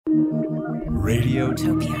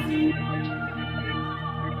Radiotopia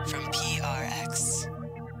from PRX.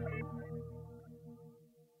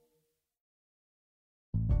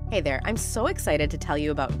 Hey there, I'm so excited to tell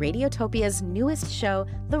you about Radiotopia's newest show,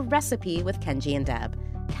 The Recipe with Kenji and Deb.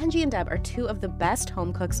 Kenji and Deb are two of the best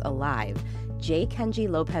home cooks alive. J. Kenji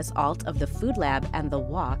Lopez Alt of The Food Lab and The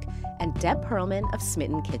Walk, and Deb Perlman of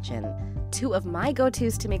Smitten Kitchen. Two of my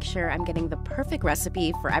go-tos to make sure I'm getting the perfect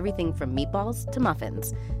recipe for everything from meatballs to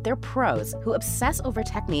muffins. They're pros who obsess over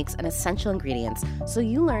techniques and essential ingredients, so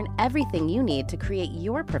you learn everything you need to create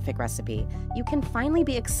your perfect recipe. You can finally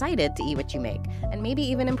be excited to eat what you make, and maybe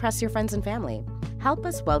even impress your friends and family. Help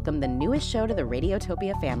us welcome the newest show to the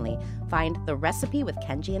Radiotopia family. Find The Recipe with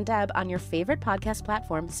Kenji and Deb on your favorite podcast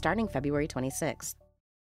platform starting February 26th.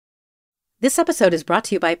 This episode is brought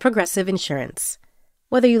to you by Progressive Insurance.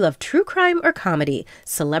 Whether you love true crime or comedy,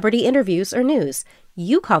 celebrity interviews or news,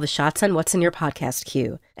 you call the shots on what's in your podcast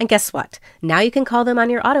queue. And guess what? Now you can call them on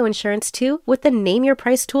your auto insurance too with the Name Your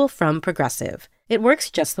Price tool from Progressive. It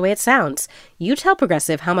works just the way it sounds. You tell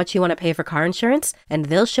Progressive how much you want to pay for car insurance, and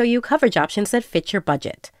they'll show you coverage options that fit your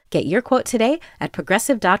budget. Get your quote today at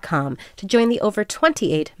Progressive.com to join the over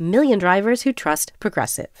 28 million drivers who trust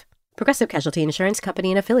Progressive. Progressive Casualty Insurance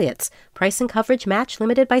Company and Affiliates. Price and coverage match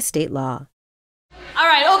limited by state law. All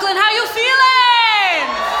right, Oakland, how you feeling?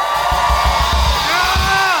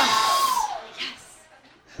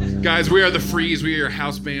 Yes. Guys, we are the Freeze. We are your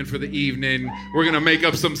house band for the evening. We're going to make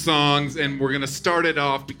up some songs, and we're going to start it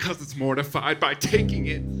off, because it's mortified, by taking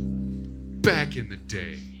it back in the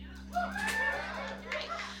day.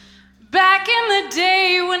 Back in the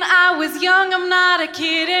day when I was young, I'm not a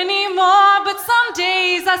kid anymore. But some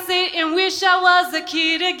days I sit and wish I was a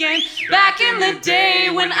kid again. Back in the day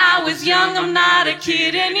when I was young, I'm not a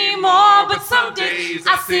kid anymore. But some days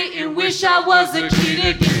I sit and wish I was a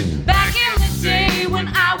kid again. Back in the day when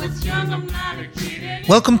I was young, I'm not a kid anymore.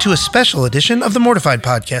 Welcome to a special edition of the Mortified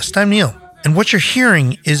Podcast. I'm Neil. And what you're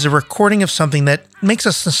hearing is a recording of something that makes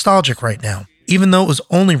us nostalgic right now, even though it was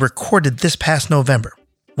only recorded this past November.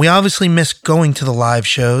 We obviously miss going to the live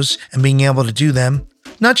shows and being able to do them,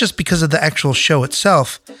 not just because of the actual show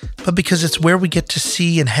itself, but because it's where we get to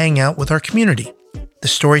see and hang out with our community. The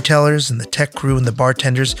storytellers and the tech crew and the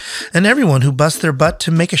bartenders and everyone who busts their butt to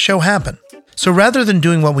make a show happen. So rather than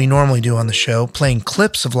doing what we normally do on the show, playing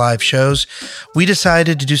clips of live shows, we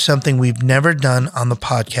decided to do something we've never done on the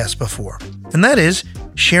podcast before. And that is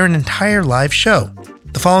share an entire live show.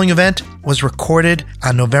 The following event was recorded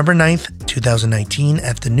on November 9th, 2019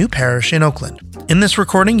 at the New Parish in Oakland. In this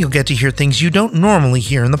recording, you'll get to hear things you don't normally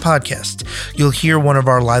hear in the podcast. You'll hear one of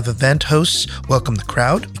our live event hosts welcome the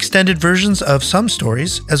crowd, extended versions of some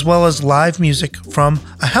stories, as well as live music from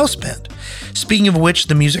a house band. Speaking of which,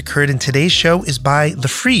 the music heard in today's show is by The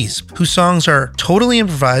Freeze, whose songs are totally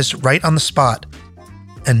improvised right on the spot.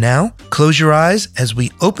 And now, close your eyes as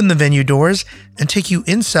we open the venue doors and take you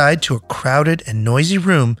inside to a crowded and noisy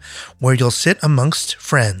room where you'll sit amongst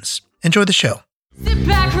friends. Enjoy the show. Sit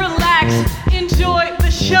back, relax, enjoy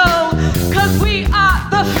the show, 'cause we are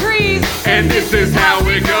the Freeze. And this is how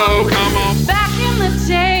we go. Come on. Back in the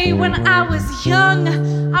day when I was young,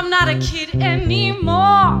 I'm not a kid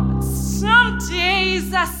anymore. But some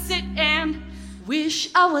days I sit and wish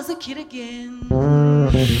I was a kid again.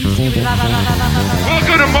 Welcome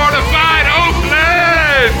to Mortified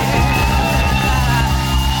Oakland!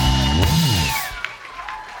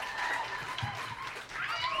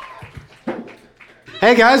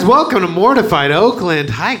 Hey guys, welcome to Mortified Oakland.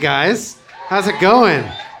 Hi guys, how's it going?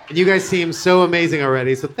 And you guys seem so amazing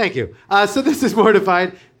already, so thank you. So this is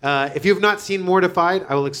Mortified. If you have not seen Mortified,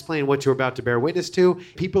 I will explain what you're about to bear witness to.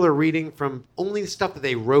 People are reading from only stuff that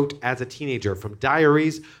they wrote as a teenager, from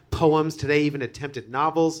diaries, poems, today even attempted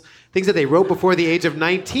novels, things that they wrote before the age of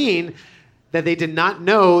 19 that they did not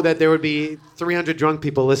know that there would be 300 drunk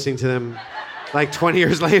people listening to them like 20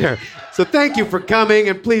 years later. So thank you for coming,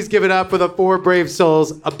 and please give it up for the four brave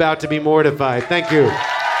souls about to be mortified. Thank you.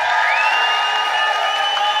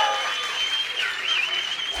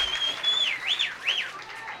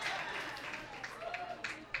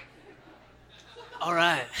 All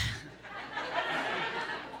right.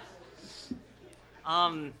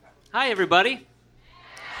 Hi, everybody.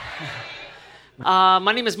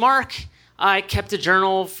 My name is Mark. I kept a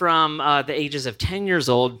journal from the ages of 10 years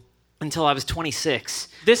old until I was 26.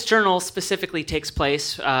 This journal specifically takes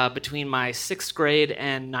place between my 6th grade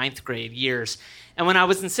and 9th grade years. And when I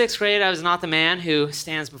was in 6th grade, I was not the man who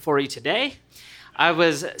stands before you today. I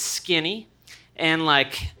was skinny and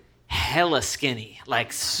like hella skinny,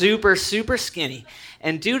 like super, super skinny.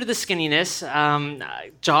 And due to the skinniness,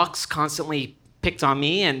 jocks constantly picked on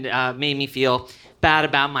me and made me feel bad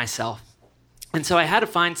about myself. And so I had to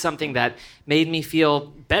find something that made me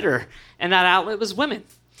feel better, and that outlet was women.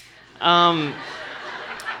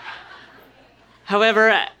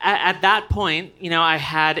 However, at that point, I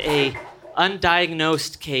had a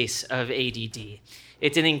undiagnosed case of ADD.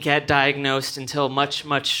 It didn't get diagnosed until much,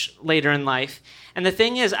 much later in life. And the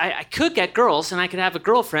thing is, I could get girls and I could have a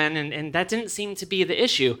girlfriend, and that didn't seem to be the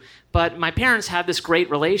issue. But my parents had this great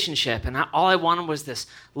relationship, and all I wanted was this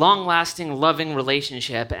long-lasting, loving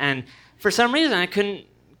relationship. And for some reason, I couldn't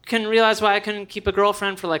realize why I couldn't keep a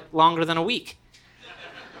girlfriend for longer than a week.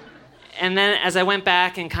 And then as I went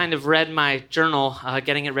back and kind of read my journal,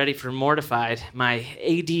 getting it ready for Mortified, my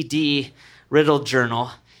ADD riddled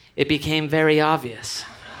journal, it became very obvious.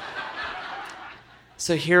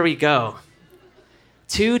 So here we go.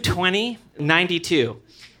 2/20/92.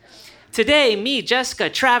 Today, me, Jessica,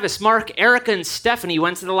 Travis, Mark, Erica, and Stephanie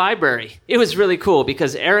went to the library. It was really cool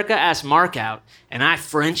because Erica asked Mark out, and I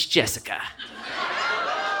Frenched Jessica.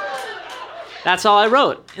 That's all I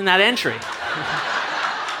wrote in that entry.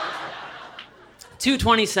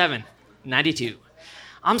 2/27/92.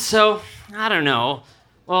 I'm so, I don't know,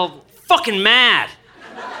 fucking mad.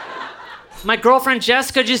 My girlfriend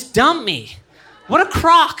Jessica just dumped me. What a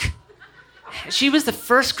crock. She was the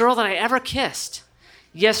first girl that I ever kissed.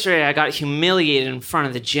 Yesterday, I got humiliated in front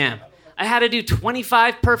of the gym. I had to do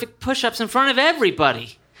 25 perfect push-ups in front of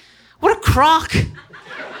everybody. What a crock.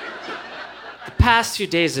 The past 2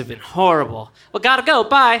 days have been horrible. Well, gotta go.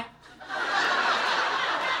 Bye.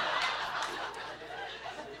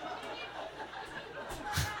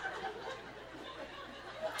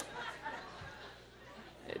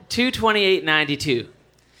 (2/28/92).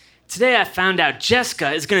 Today I found out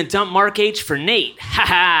Jessica is gonna dump Mark H for Nate. Ha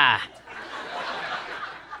ha.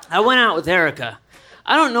 I went out with Erica.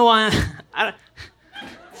 I don't know why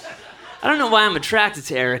I'm attracted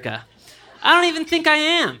to Erica. I don't even think I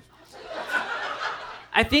am.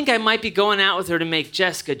 I think I might be going out with her to make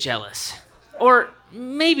Jessica jealous. Or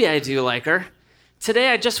maybe I do like her.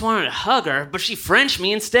 Today I just wanted to hug her, but she Frenched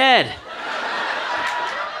me instead.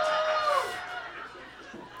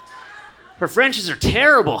 Her Frenches are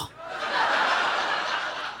terrible.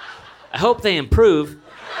 I hope they improve.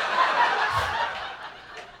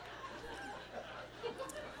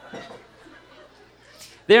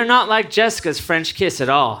 They're not like Jessica's French kiss at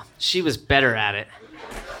all. She was better at it.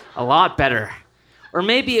 A lot better. Or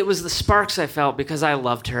maybe it was the sparks I felt because I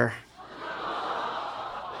loved her.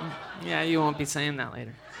 Yeah, you won't be saying that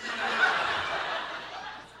later.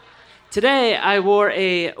 Today, I wore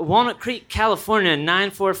a Walnut Creek, California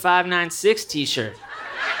 94596 t-shirt.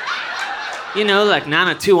 Like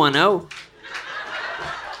 90210.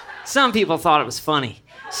 Some people thought it was funny.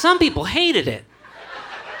 Some people hated it.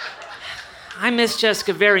 I miss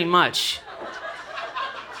Jessica very much.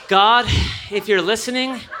 God, if you're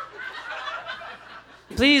listening,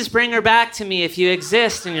 please bring her back to me if you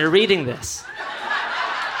exist and you're reading this.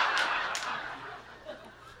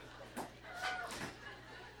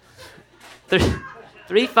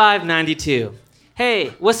 (3/5/92). Hey,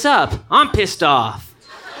 what's up? I'm pissed off.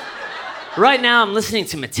 Right now I'm listening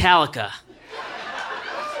to Metallica.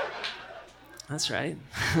 That's right.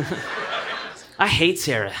 I hate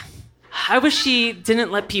Sarah. I wish she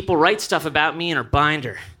didn't let people write stuff about me in her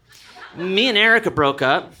binder. Me and Erica broke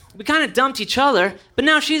up. We kind of dumped each other, but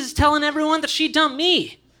now she's telling everyone that she dumped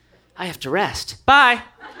me. I have to rest. Bye.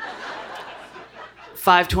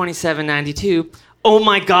 (5/27/92). Oh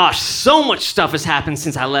my gosh, so much stuff has happened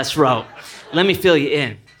since I last wrote. Let me fill you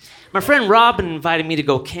in. My friend Robin invited me to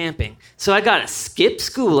go camping, so I got to skip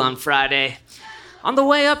school on Friday. On the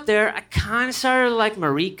way up there, I kind of started to like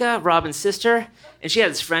Marika, Robin's sister, and she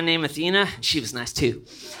had this friend named Athena, and she was nice too.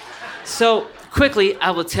 So quickly,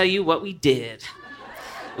 I will tell you what we did.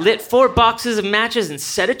 Lit 4 boxes of matches and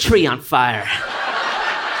set a tree on fire.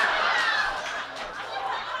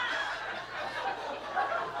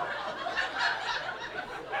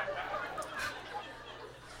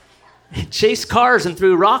 Chased cars and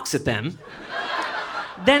threw rocks at them.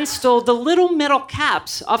 Then stole the little metal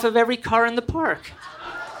caps off of every car in the park.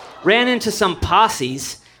 Ran into some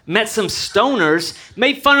posses, met some stoners,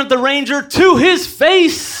 made fun of the ranger to his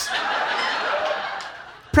face.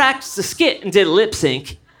 Practiced a skit and did a lip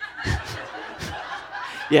sync.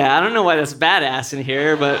 Yeah, I don't know why that's badass in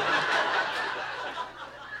here, but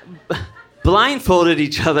blindfolded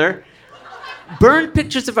each other, burned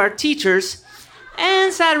pictures of our teachers,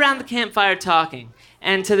 and sat around the campfire talking.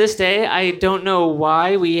 And to this day, I don't know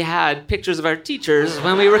why we had pictures of our teachers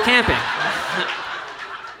when we were camping.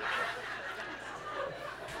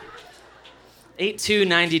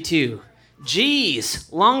 8/2/92. Geez,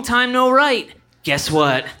 long time no write. Guess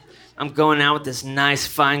what? I'm going out with this nice,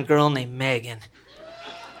 fine girl named Megan.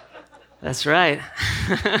 That's right.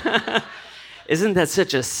 Isn't that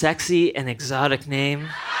such a sexy and exotic name?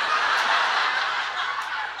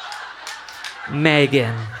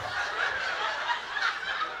 Megan.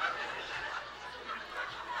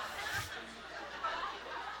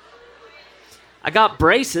 I got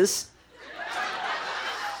braces.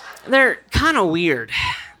 They're kind of weird.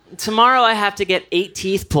 Tomorrow I have to get 8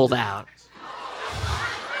 teeth pulled out.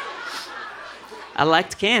 I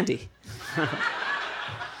liked candy.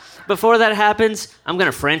 Before that happens, I'm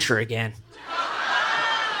gonna French her again.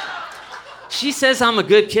 She says I'm a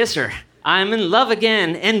good kisser. I'm in love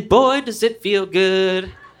again, and boy, does it feel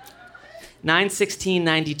good.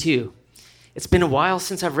 9/16/92. It's been a while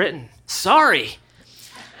since I've written. Sorry.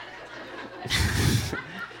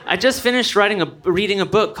 I just finished reading a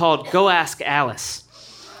book called Go Ask Alice.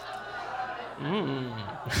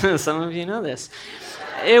 Some of you know this.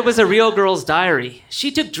 It was a real girl's diary.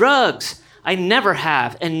 She took drugs. I never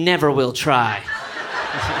have and never will try.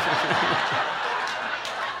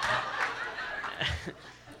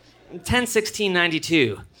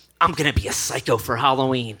 10/16/92. I'm gonna be a psycho for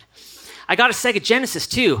Halloween. I got a Sega Genesis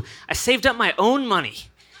too. I saved up my own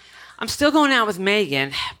money. I'm still going out with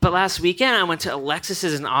Megan, but last weekend I went to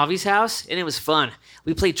Alexis's and Avi's house, and it was fun.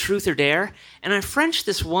 We played Truth or Dare, and I Frenched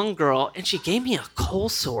this one girl, and she gave me a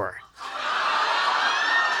cold sore.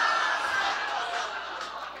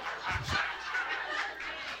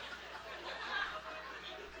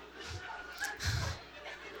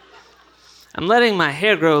 I'm letting my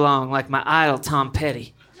hair grow long like my idol Tom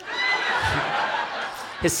Petty.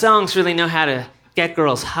 His songs really know how to get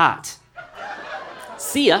girls hot.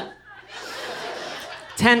 See ya.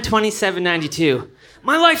 10/27/92.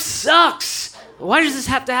 My life sucks. Why does this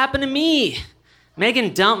have to happen to me?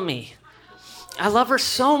 Megan dumped me. I love her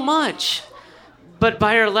so much. But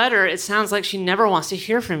by her letter, it sounds like she never wants to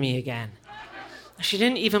hear from me again. She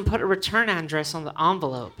didn't even put a return address on the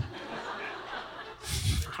envelope.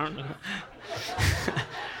 I don't know.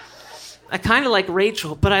 I kind of like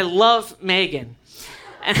Rachel, but I love Megan.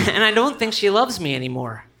 And I don't think she loves me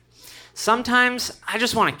anymore. Sometimes I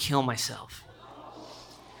just want to kill myself.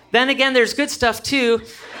 Then again, there's good stuff too.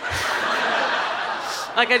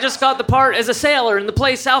 Like I just got the part as a sailor in the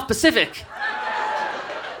play South Pacific.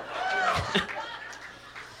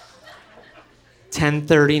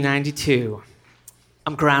 10/30/92.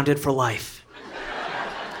 I'm grounded for life.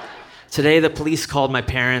 Today, the police called my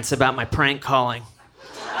parents about my prank calling.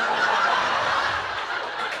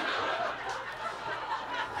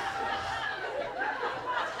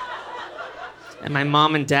 And my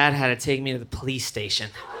mom and dad had to take me to the police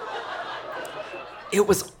station. It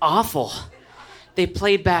was awful. They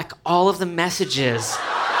played back all of the messages.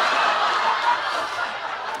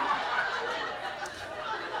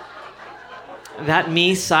 That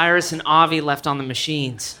me, Cyrus, and Avi left on the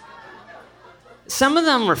machines. Some of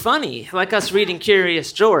them were funny, like us reading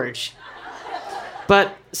Curious George.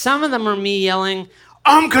 But some of them were me yelling,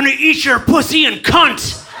 "I'm gonna eat your pussy and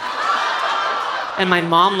cunt!" And my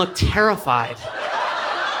mom looked terrified.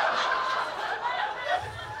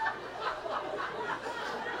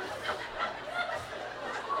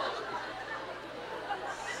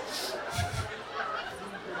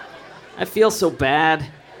 I feel so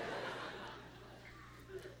bad.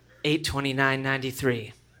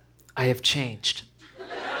 8/29/93. I have changed.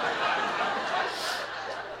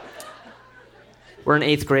 We're in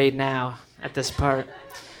 8th grade now at this part.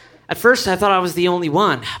 At first, I thought I was the only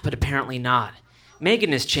one, but apparently not.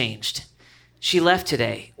 Megan has changed. She left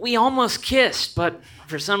today. We almost kissed, but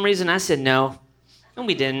for some reason I said no, and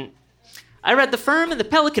we didn't. I read The Firm and The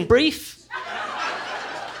Pelican Brief.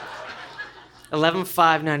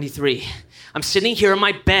 11/5/93. I'm sitting here in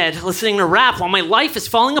my bed listening to rap while my life is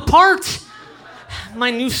falling apart. My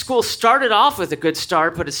new school started off with a good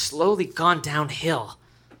start, but has slowly gone downhill.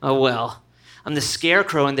 Oh well. I'm the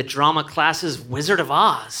scarecrow in the drama class's Wizard of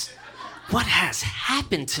Oz. What has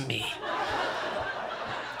happened to me?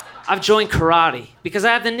 I've joined karate because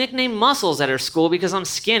I have the nickname Muscles at our school because I'm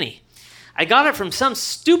skinny. I got it from some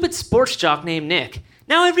stupid sports jock named Nick.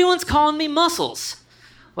 Now everyone's calling me Muscles.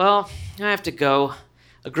 Well, I have to go.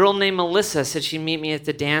 A girl named Melissa said she'd meet me at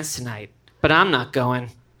the dance tonight, but I'm not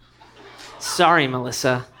going. Sorry,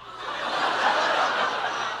 Melissa.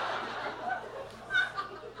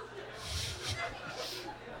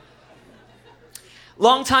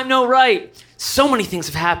 Long time no write. So many things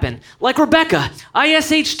have happened. Like Rebecca,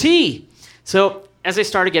 ISHT. So as I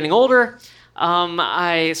started getting older,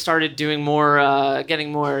 I started doing more,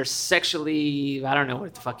 getting more sexually, I don't know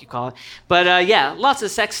what the fuck you call it. But yeah, lots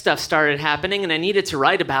of sex stuff started happening, and I needed to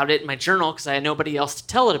write about it in my journal because I had nobody else to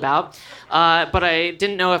tell it about. But I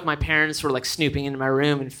didn't know if my parents were like snooping into my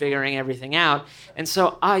room and figuring everything out. And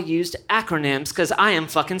so I used acronyms because I am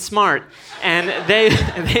fucking smart. And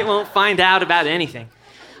they won't find out about anything.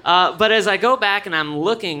 But as I go back and I'm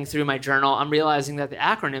looking through my journal, I'm realizing that the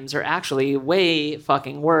acronyms are actually way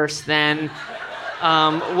fucking worse than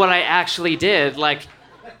what I actually did. Like,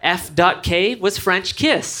 F.K was French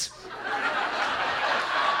kiss.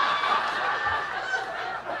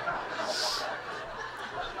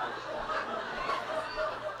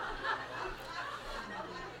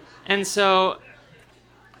 And so,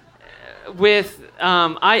 with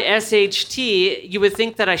ISHT, you would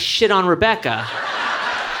think that I shit on Rebecca.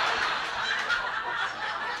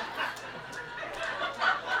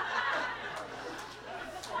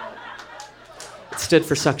 Stood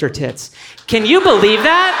for sucked her tits. Can you believe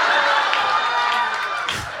that?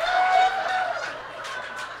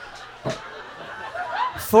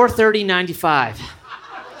 $430.95.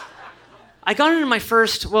 I got into my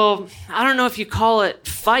first, well, I don't know if you call it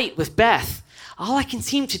fight with Beth. All I can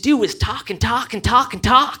seem to do is talk and talk and talk and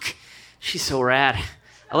talk. She's so rad.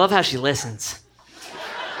 I love how she listens.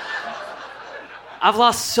 I've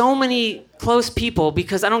lost so many close people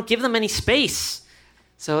because I don't give them any space.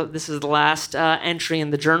 So this is the last entry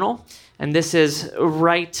in the journal, and this is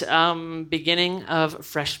right beginning of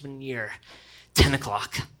freshman year. 10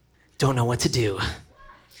 o'clock. Don't know what to do.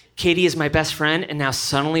 Katie is my best friend, and now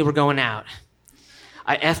suddenly we're going out.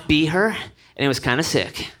 I FB her, and it was kind of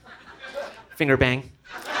sick. Finger bang.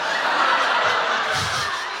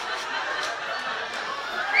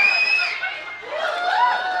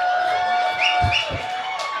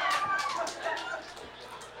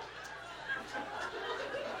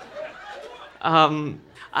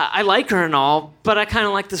 I like her and all, but I kind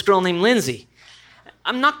of like this girl named Lindsay.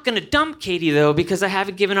 I'm not going to dump Katie, though, because I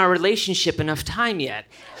haven't given our relationship enough time yet.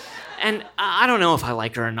 And I don't know if I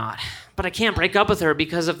like her or not, but I can't break up with her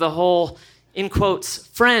because of the whole, in quotes,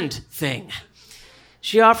 friend thing.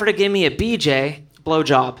 She offered to give me a BJ,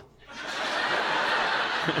 blowjob.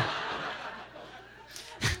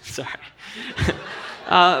 Sorry.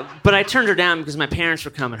 But I turned her down because my parents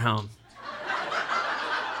were coming home.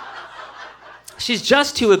 She's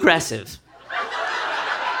just too aggressive.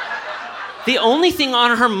 The only thing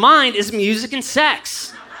on her mind is music and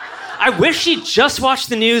sex. I wish she'd just watch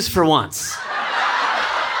the news for once.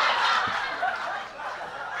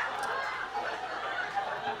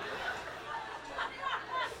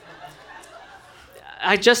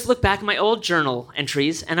 I just look back at my old journal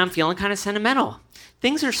entries and I'm feeling kind of sentimental.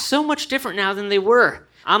 Things are so much different now than they were.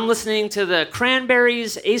 I'm listening to the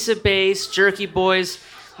Cranberries, Ace of Base, Jerky Boys,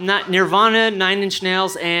 Nirvana, Nine Inch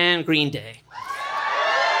Nails, and Green Day.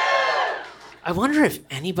 I wonder if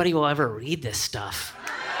anybody will ever read this stuff.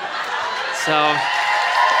 So...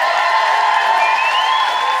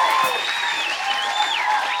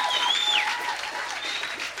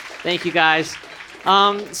 Thank you, guys.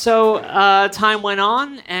 Time went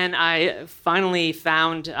on, and I finally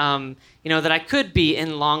found, that I could be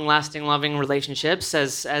in long-lasting, loving relationships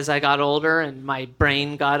as I got older and my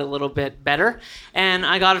brain got a little bit better, and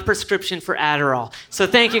I got a prescription for Adderall. So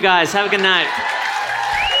thank you, guys. Have a good night.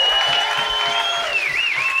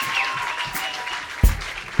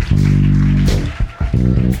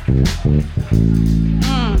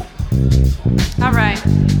 All right.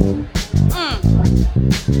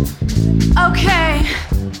 Okay.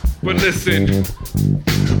 But listen,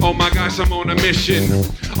 oh my gosh, I'm on a mission.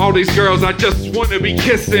 All these girls I just wanna be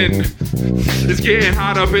kissing. It's getting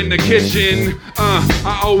hot up in the kitchen.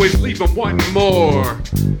 I always leave them wanting more.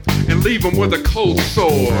 And leave them with a cold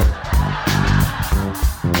sore.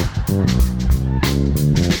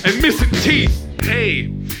 And missing teeth.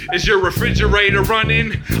 Hey, is your refrigerator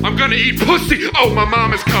running? I'm gonna eat pussy. Oh, my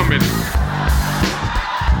mom is coming.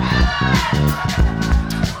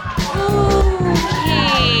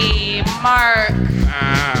 Mark.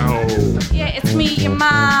 Ow. Yeah, it's me, your mom.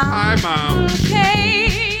 Hi, Mom.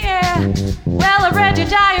 Okay, yeah. Well, I read your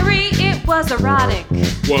diary, it was erotic.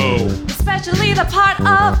 Whoa. Especially the part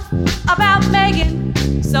about Megan.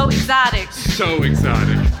 So exotic. So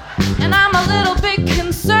exotic. And I'm a little bit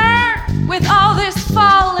concerned with all this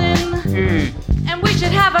falling. And we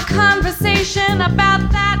should have a conversation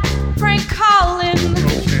about that prank calling.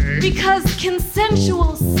 Okay. Because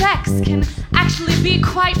consensual sex can actually be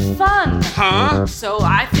quite fun. Huh? So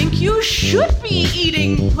I think you should be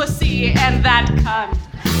eating pussy and that cunt.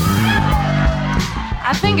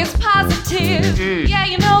 I think it's positive. Yeah,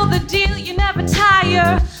 you know the deal, you never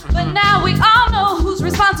tire. But now we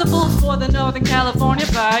for the Northern California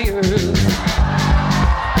fires.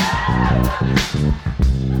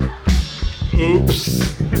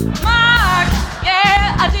 Oops. Mark,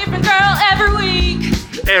 yeah, a different girl every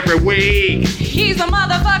week. Every week. He's a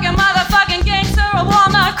motherfucking gangster of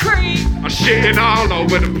Walnut Creek. I'm shitting all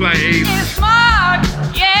over the place. It's Mark,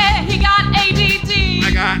 yeah, he got ADD.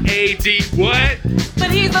 I got AD what?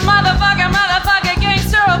 But he's a motherfucking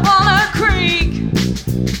gangster of Walnut Creek.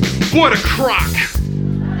 What a crock.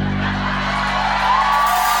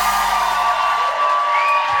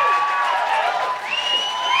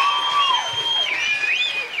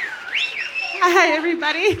 Hi,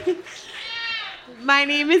 everybody. My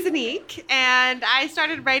name is Anique, and I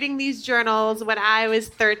started writing these journals when I was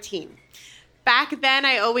 13. Back then,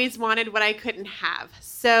 I always wanted what I couldn't have.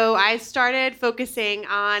 So I started focusing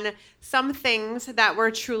on some things that were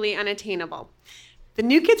truly unattainable. The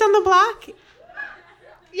New Kids on the Block?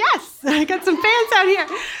 Yes, I got some fans out here.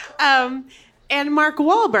 And Mark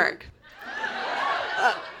Wahlberg.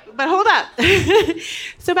 But hold up.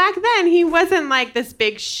 So back then, he wasn't like this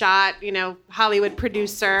big shot, Hollywood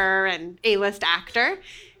producer and A-list actor.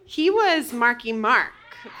 He was Marky Mark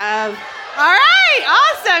of, all right,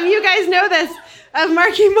 awesome. You guys know this, of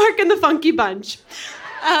Marky Mark and the Funky Bunch.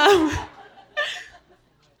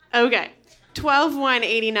 Okay,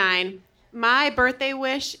 12/1/89. My birthday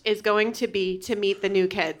wish is going to be to meet the New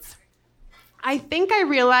Kids. I think I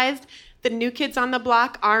realized the New Kids on the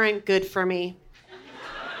Block aren't good for me.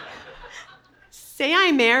 Say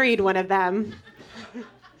I married one of them.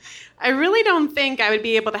 I really don't think I would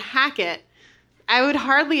be able to hack it. I would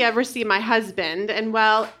hardly ever see my husband, and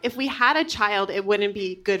well, if we had a child, it wouldn't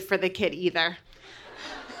be good for the kid either.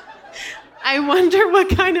 I wonder what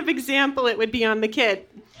kind of example it would be on the kid.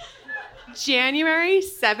 January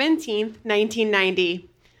 17th, 1990.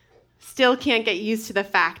 Still can't get used to the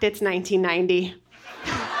fact it's 1990.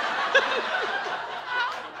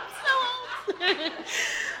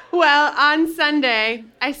 Well, on Sunday,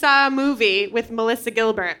 I saw a movie with Melissa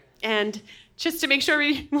Gilbert. And just to make sure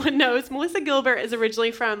everyone knows, Melissa Gilbert is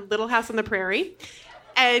originally from Little House on the Prairie.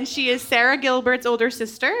 And she is Sarah Gilbert's older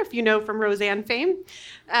sister, if you know from Roseanne fame.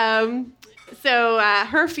 So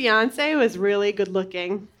her fiance was really good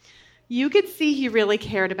looking. You could see he really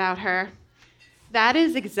cared about her. That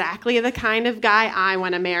is exactly the kind of guy I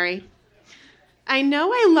want to marry. I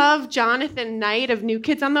know I love Jonathan Knight of New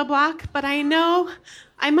Kids on the Block, but I know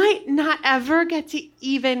I might not ever get to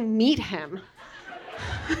even meet him.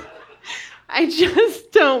 I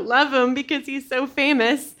just don't love him because he's so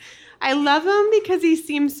famous. I love him because he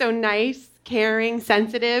seems so nice, caring,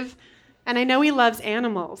 sensitive, and I know he loves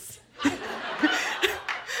animals.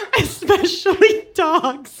 Especially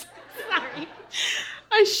dogs. Sorry.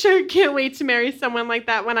 I sure can't wait to marry someone like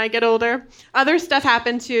that when I get older. Other stuff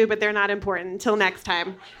happened too, but they're not important. Until next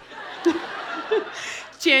time.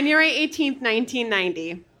 January 18th,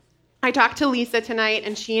 1990. I talked to Lisa tonight,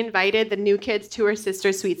 and she invited the New Kids to her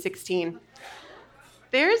sister's Sweet 16.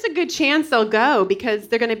 There's a good chance they'll go because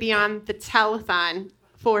they're going to be on the telethon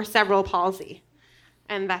for cerebral palsy.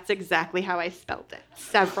 And that's exactly how I spelled it.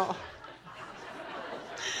 Several.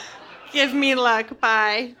 Give me luck.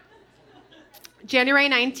 Bye. January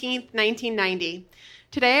 19th, 1990.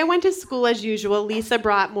 Today I went to school as usual. Lisa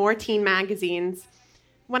brought more teen magazines.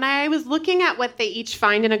 When I was looking at what they each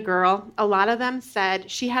find in a girl, a lot of them said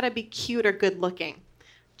she had to be cute or good looking.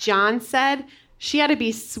 John said she had to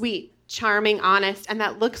be sweet, charming, honest, and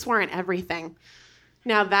that looks weren't everything.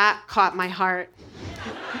 Now that caught my heart.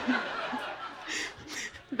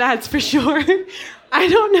 That's for sure. I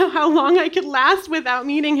don't know how long I could last without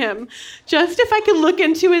meeting him. Just if I could look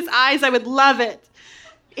into his eyes, I would love it.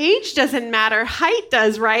 Age doesn't matter. Height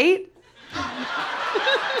does, right?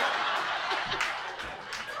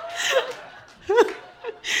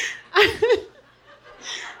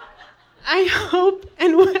 I hope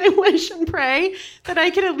and I wish and pray that I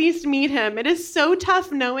could at least meet him. It is so tough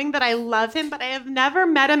knowing that I love him, but I have never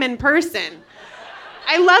met him in person.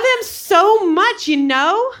 I love him so much, you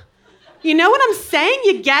know? You know what I'm saying?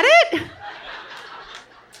 You get it?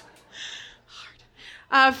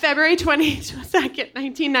 February 22nd,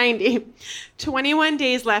 1990. 21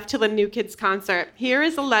 days left till the New Kids concert. Here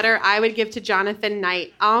is a letter I would give to Jonathan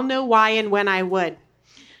Knight. I'll know why and when I would.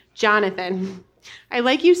 Jonathan, I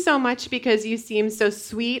like you so much because you seem so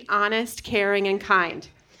sweet, honest, caring, and kind.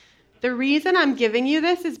 The reason I'm giving you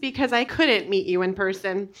this is because I couldn't meet you in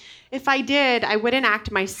person. If I did, I wouldn't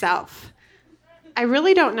act myself. I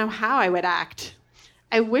really don't know how I would act.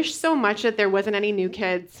 I wish so much that there wasn't any New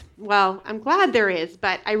Kids. Well, I'm glad there is,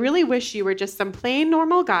 but I really wish you were just some plain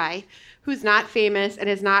normal guy who's not famous and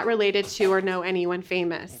is not related to or know anyone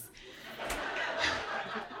famous.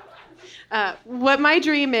 What my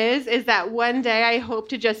dream is that one day I hope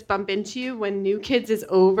to just bump into you when New Kids is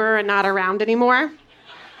over and not around anymore.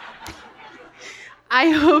 I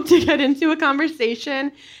hope to get into a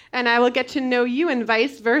conversation and I will get to know you and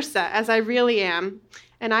vice versa as I really am.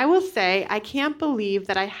 And I will say, I can't believe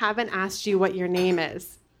that I haven't asked you what your name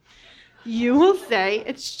is. You will say,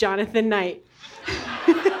 it's Jonathan Knight.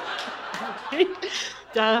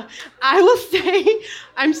 Duh. I will say,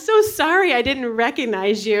 I'm so sorry I didn't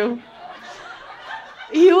recognize you.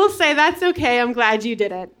 You will say, that's okay, I'm glad you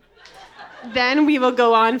did it. Then we will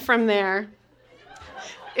go on from there.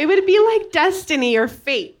 It would be like destiny or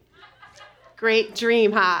fate. Great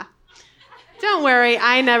dream, huh? Don't worry,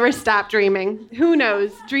 I never stop dreaming. Who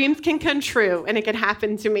knows? Dreams can come true, and it can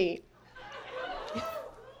happen to me.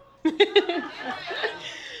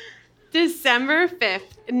 December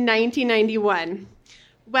 5th, 1991.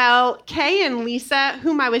 Well, Kay and Lisa,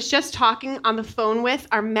 whom I was just talking on the phone with,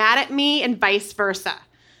 are mad at me and vice versa.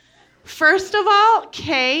 First of all,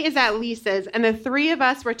 Kay is at Lisa's, and the three of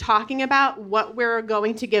us were talking about what we're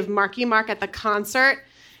going to give Marky Mark at the concert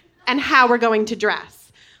and how we're going to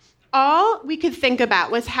dress. All we could think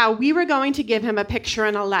about was how we were going to give him a picture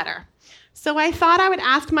and a letter. So I thought I would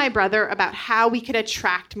ask my brother about how we could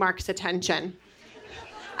attract Mark's attention.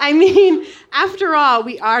 I mean, after all,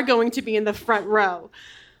 we are going to be in the front row.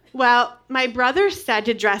 Well, my brother said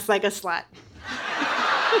to dress like a slut.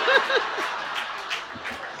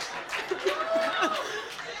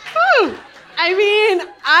 Whew. I mean,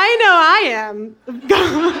 I know I am.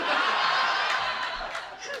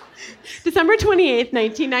 December 28th,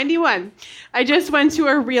 1991. I just went to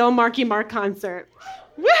a real Marky Mark concert.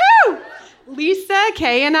 Woohoo! Lisa,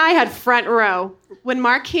 Kay, and I had front row. When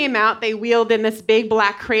Mark came out, they wheeled in this big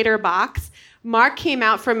black crater box. Mark came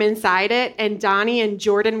out from inside it, and Donnie and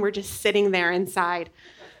Jordan were just sitting there inside.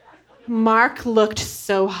 Mark looked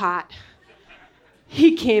so hot.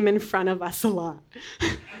 He came in front of us a lot.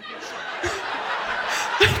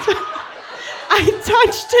 I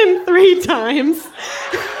touched him 3 times.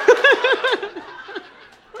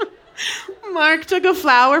 Mark took a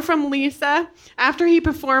flower from Lisa. After he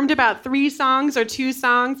performed about 3 songs or 2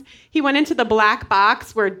 songs, he went into the black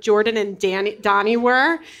box where Jordan and Donnie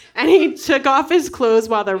were, and he took off his clothes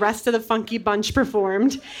while the rest of the Funky Bunch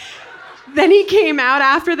performed. Then he came out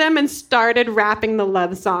after them and started rapping the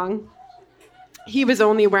love song. He was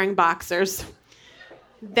only wearing boxers.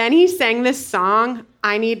 Then he sang this song,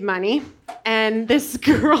 I Need Money, and this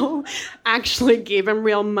girl actually gave him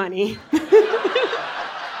real money.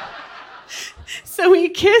 So he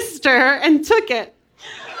kissed her and took it.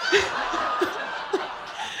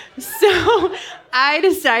 So I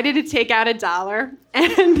decided to take out $1,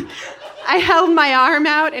 and I held my arm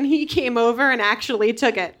out, and he came over and actually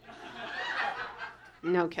took it.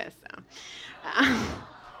 No kiss, though.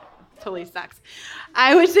 Totally sucks.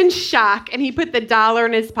 I was in shock, and he put the $1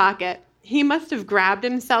 in his pocket. He must have grabbed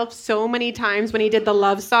himself so many times when he did the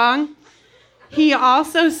love song. He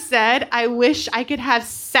also said, I wish I could have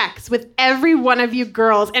sex with every one of you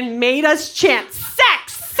girls, and made us chant,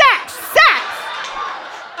 sex, sex, sex.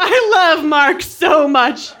 I love Mark so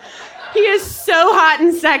much. He is so hot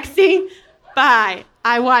and sexy. Bye.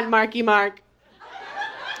 I want Marky Mark.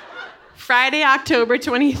 Friday, October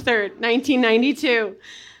 23rd, 1992.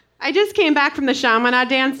 I just came back from the Chaminade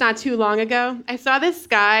dance not too long ago. I saw this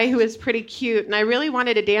guy who was pretty cute, and I really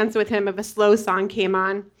wanted to dance with him if a slow song came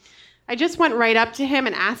on. I just went right up to him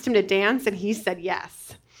and asked him to dance, and he said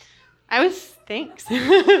yes. Thanks.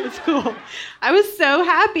 It's cool. I was so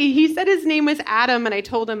happy. He said his name was Adam, and I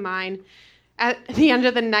told him mine. At the end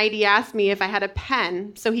of the night, he asked me if I had a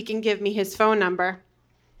pen so he can give me his phone number.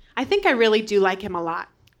 I think I really do like him a lot.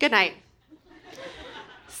 Good night.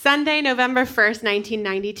 Sunday, November 1st,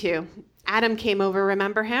 1992. Adam came over,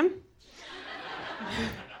 remember him?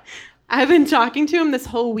 I've been talking to him this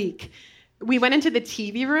whole week. We went into the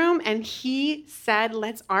TV room, and he said,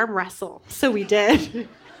 let's arm wrestle. So we did.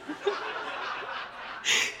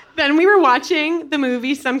 Then we were watching the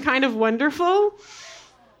movie Some Kind of Wonderful,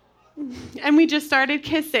 and we just started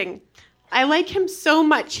kissing. I like him so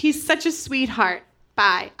much. He's such a sweetheart.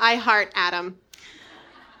 Bye. I heart Adam.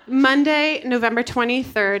 Monday, November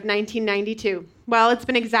 23rd, 1992. Well, it's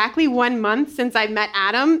been exactly 1 month since I met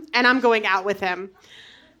Adam, and I'm going out with him.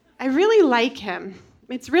 I really like him.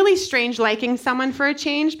 It's really strange liking someone for a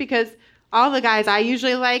change because all the guys I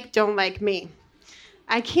usually like don't like me.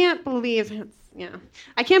 I can't believe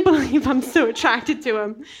I'm so attracted to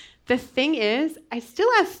him. The thing is, I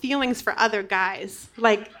still have feelings for other guys,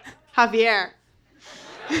 like Javier.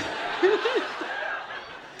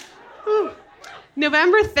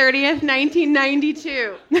 November 30th,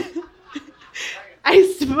 1992. I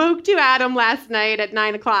spoke to Adam last night at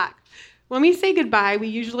 9 o'clock. When we say goodbye, we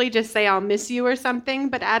usually just say, I'll miss you or something,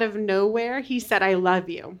 but out of nowhere, he said, I love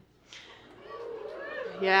you.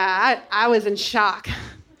 Yeah, I was in shock.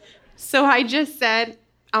 So I just said,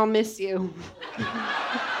 I'll miss you.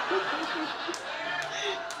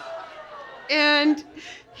 And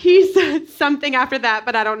he said something after that,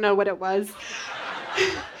 but I don't know what it was.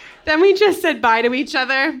 Then we just said bye to each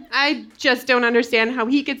other. I just don't understand how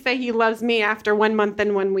he could say he loves me after 1 month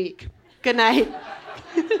and 1 week. Good night.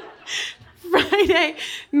 Friday,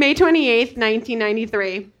 May 28th,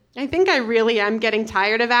 1993. I think I really am getting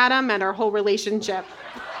tired of Adam and our whole relationship.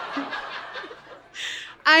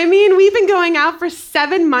 I mean, we've been going out for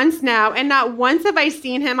 7 months now, and not once have I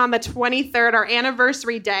seen him on the 23rd, our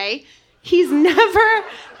anniversary day. He's never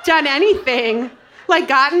done anything, like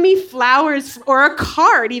gotten me flowers or a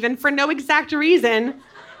card, even for no exact reason.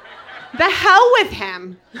 The hell with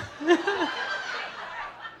him.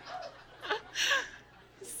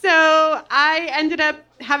 So I ended up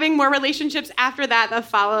having more relationships after that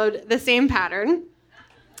followed the same pattern.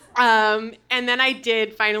 And then I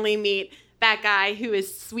did finally meet that guy who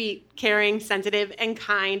is sweet, caring, sensitive, and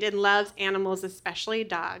kind, and loves animals, especially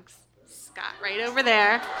dogs. Scott, right over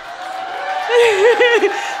there.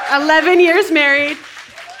 11 years married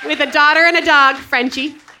with a daughter and a dog,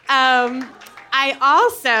 Frenchie. I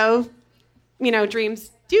also, dreams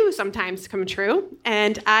do sometimes come true.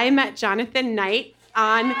 And I met Jonathan Knight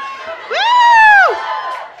on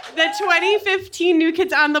the 2015 New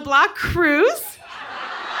Kids on the Block cruise.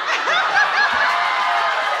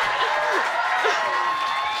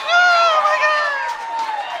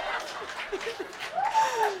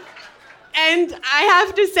 And I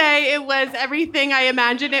have to say, it was everything I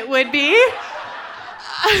imagined it would be.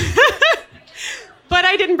 But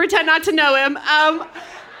I didn't pretend not to know him.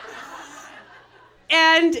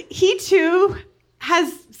 And he, too,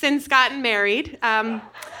 has since gotten married to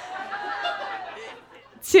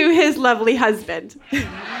his lovely husband.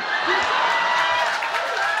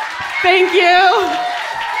 Thank you.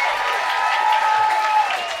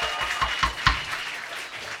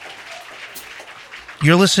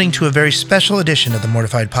 You're listening to a very special edition of the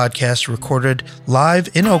Mortified Podcast recorded live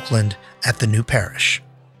in Oakland at the New Parish.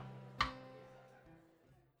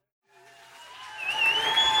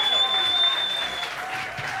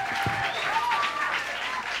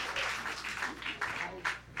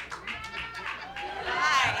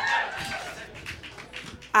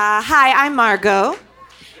 Hi, I'm Margot.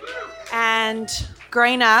 And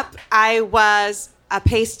growing up, I was a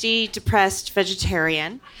pasty, depressed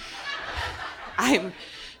vegetarian. I'm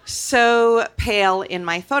so pale in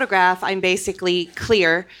my photograph, I'm basically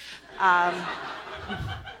clear. The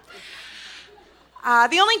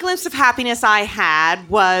only glimpse of happiness I had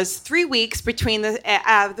was 3 weeks between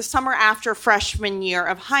the summer after freshman year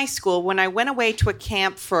of high school when I went away to a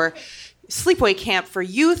sleepaway camp for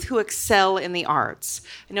youth who excel in the arts.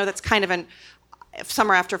 I know that's kind of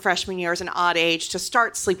summer after freshman year is an odd age to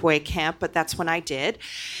start sleepaway camp, but that's when I did.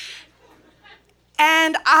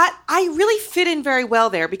 And I really fit in very well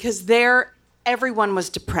there because everyone was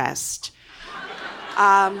depressed.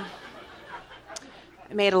 I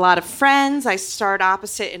made a lot of friends. I starred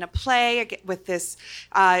opposite in a play with this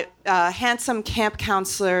handsome camp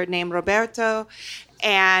counselor named Roberto.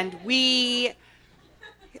 And me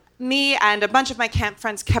and a bunch of my camp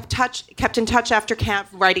friends kept in touch after camp,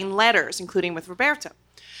 writing letters, including with Roberto.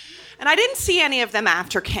 And I didn't see any of them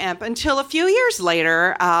after camp until a few years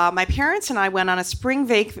later. My parents and I went on a spring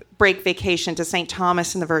break vacation to St.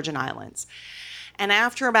 Thomas in the Virgin Islands. And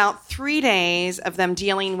after about 3 days of them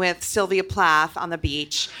dealing with Sylvia Plath on the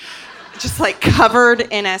beach, just like covered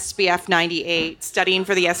in SPF 98, studying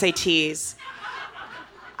for the SATs,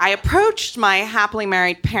 I approached my happily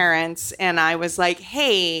married parents and I was like,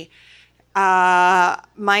 hey,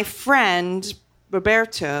 my friend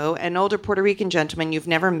Roberto, an older Puerto Rican gentleman you've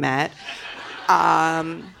never met,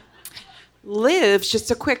 lives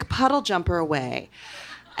just a quick puddle jumper away.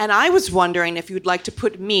 And I was wondering if you'd like to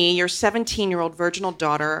put me, your 17-year-old virginal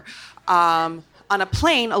daughter, on a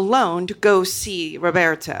plane alone to go see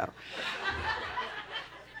Roberto.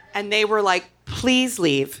 And they were like, please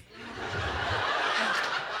leave.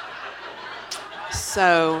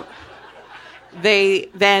 So they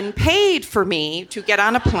then paid for me to get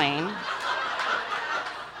on a plane.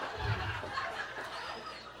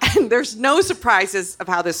 And there's no surprises of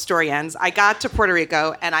how this story ends. I got to Puerto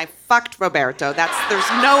Rico and I fucked Roberto.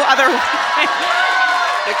 There's no other way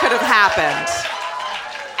that could have happened.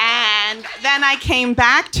 And then I came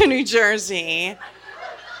back to New Jersey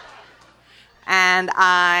and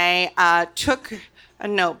I took a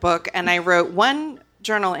notebook and I wrote one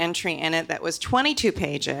journal entry in it that was 22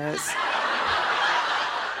 pages,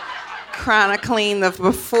 chronicling the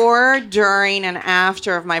before, during, and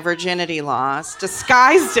after of my virginity loss,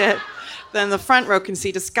 disguised it, then the front row can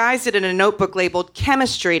see, disguised it in a notebook labeled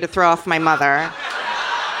chemistry to throw off my mother.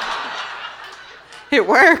 It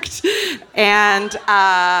worked. And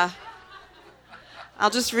I'll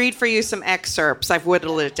just read for you some excerpts. I've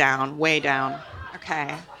whittled it down, way down.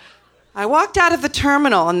 Okay. I walked out of the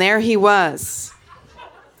terminal, and there he was,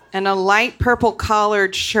 in a light purple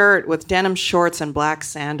collared shirt with denim shorts and black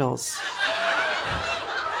sandals.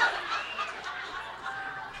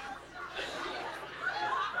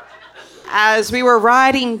 As we were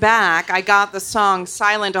riding back, I got the song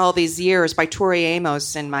Silent All These Years by Tori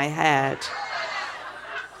Amos in my head.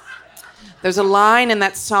 There's a line in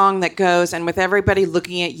that song that goes, and with everybody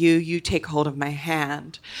looking at you, you take hold of my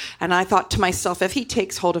hand. And I thought to myself, if he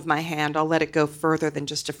takes hold of my hand, I'll let it go further than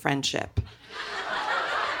just a friendship.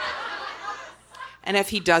 And if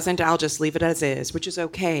he doesn't, I'll just leave it as is, which is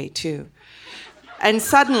okay, too. And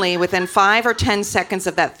suddenly, within 5 or 10 seconds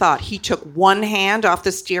of that thought, he took one hand off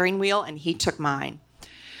the steering wheel and he took mine.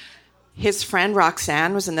 His friend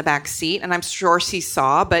Roxanne was in the back seat, and I'm sure she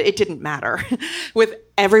saw, but it didn't matter. With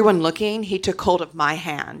everyone looking, he took hold of my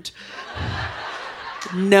hand.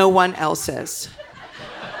 No one else's.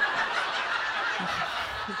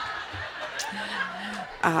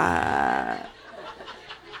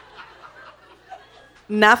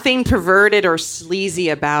 Nothing perverted or sleazy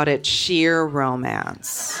about it, sheer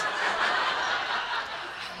romance.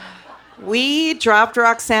 We dropped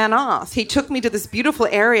Roxanne off. He took me to this beautiful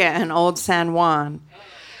area in Old San Juan.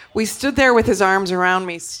 We stood there with his arms around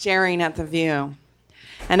me, staring at the view.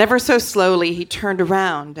 And ever so slowly, he turned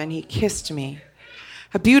around and he kissed me.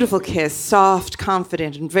 A beautiful kiss, soft,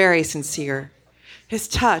 confident, and very sincere. His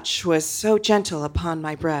touch was so gentle upon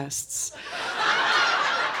my breasts.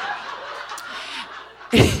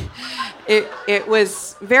 It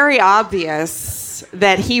was very obvious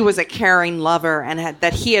that he was a caring lover and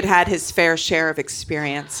that he had had his fair share of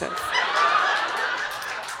experiences.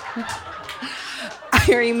 I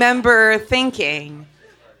remember thinking,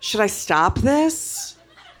 should I stop this?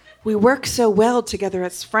 We work so well together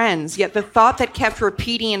as friends, yet the thought that kept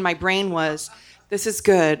repeating in my brain was, this is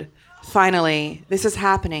good. Finally, this is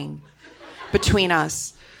happening between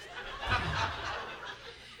us.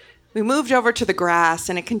 We moved over to the grass,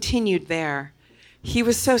 and it continued there. He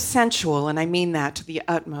was so sensual, and I mean that to the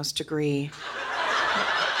utmost degree.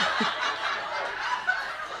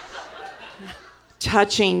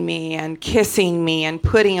 Touching me and kissing me and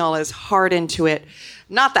putting all his heart into it.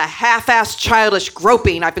 Not the half-assed childish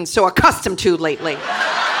groping I've been so accustomed to lately.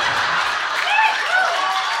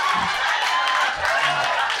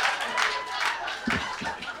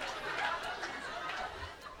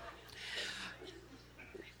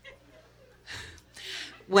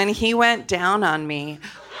 When he went down on me,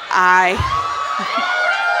 I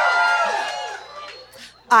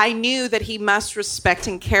knew that he must respect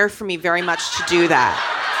and care for me very much to do that.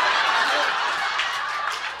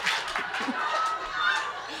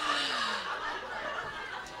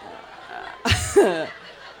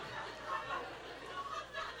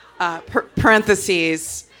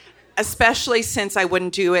 Parentheses, especially since I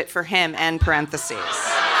wouldn't do it for him, end parentheses.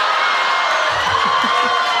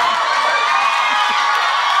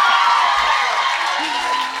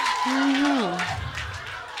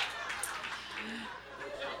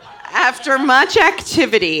 After much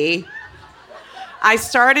activity, I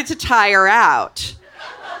started to tire out.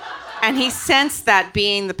 And he sensed that,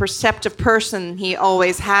 being the perceptive person he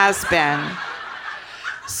always has been.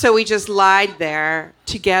 So we just lied there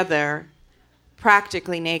together,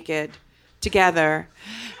 practically naked, together.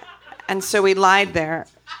 And so we lied there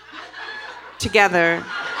together,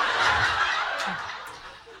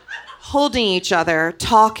 holding each other,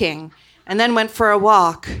 talking, and then went for a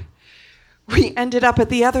walk. We ended up at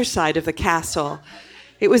the other side of the castle.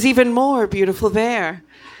 It was even more beautiful there.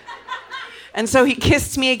 And so he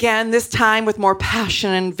kissed me again, this time with more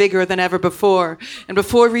passion and vigor than ever before. And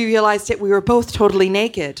before we realized it, we were both totally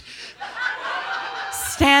naked.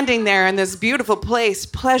 Standing there in this beautiful place,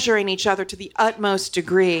 pleasuring each other to the utmost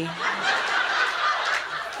degree.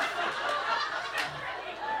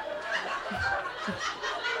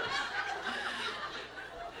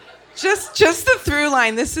 Just the through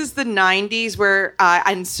line. This is the 90s where,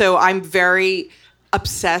 and so I'm very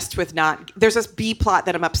obsessed with not, there's this B plot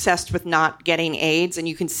that I'm obsessed with not getting AIDS, and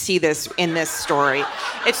you can see this in this story.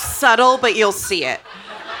 It's subtle, but you'll see it.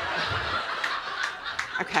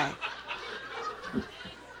 Okay.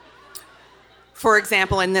 For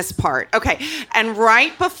example, in this part. Okay, and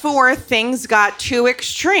right before things got too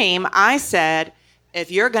extreme, I said,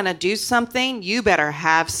 if you're gonna do something, you better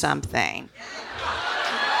have something.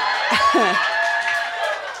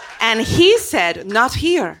 And he said, not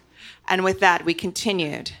here. And with that, we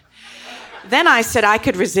continued. Then I said I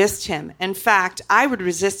could resist him. In fact, I would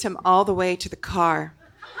resist him all the way to the car.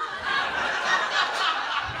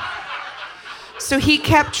 So he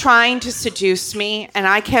kept trying to seduce me, and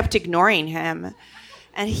I kept ignoring him.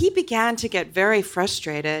 And he began to get very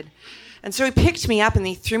frustrated. And so he picked me up and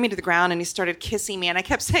he threw me to the ground and he started kissing me. And I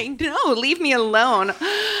kept saying, no, leave me alone,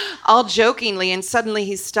 all jokingly. And suddenly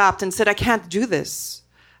he stopped and said, I can't do this.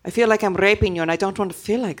 I feel like I'm raping you and I don't want to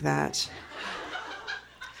feel like that.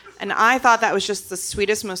 And I thought that was just the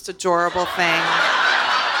sweetest, most adorable thing.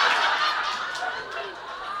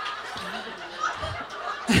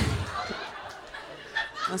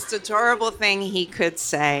 Most adorable thing he could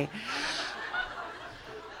say.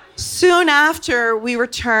 Soon after, we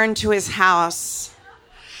returned to his house.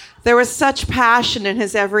 There was such passion in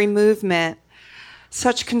his every movement,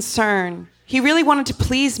 such concern. He really wanted to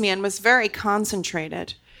please me and was very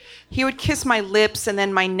concentrated. He would kiss my lips and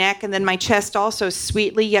then my neck and then my chest also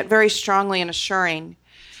sweetly, yet very strongly and assuring.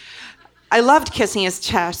 I loved kissing his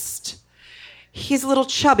chest. He's a little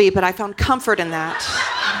chubby, but I found comfort in that.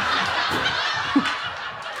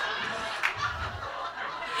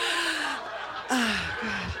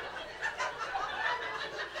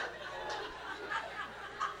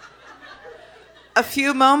 A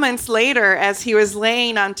few moments later, as he was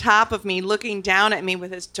laying on top of me, looking down at me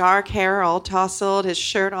with his dark hair all tousled, his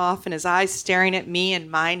shirt off, and his eyes staring at me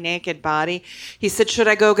and my naked body, he said, should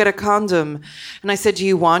I go get a condom? And I said, do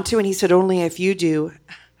you want to? And he said, only if you do.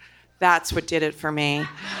 That's what did it for me.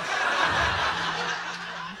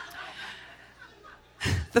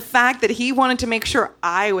 The fact that he wanted to make sure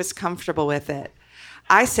I was comfortable with it.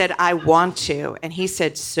 I said, I want to. And he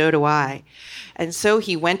said, so do I. And so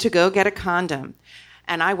he went to go get a condom.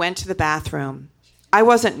 And I went to the bathroom. I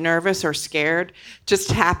wasn't nervous or scared,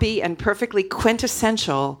 just happy and perfectly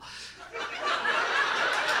quintessential.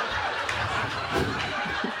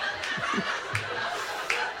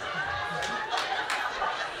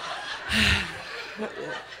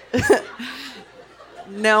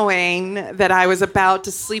 Knowing that I was about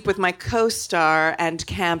to sleep with my co-star and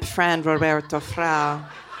camp friend, Roberto Frau.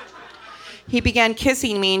 He began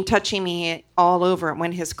kissing me and touching me all over. And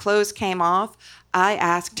when his clothes came off, I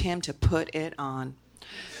asked him to put it on.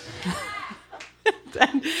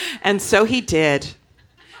 And so he did.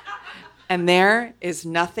 And there is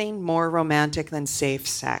nothing more romantic than safe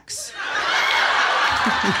sex.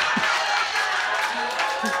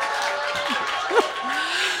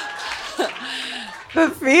 The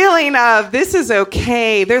feeling of this is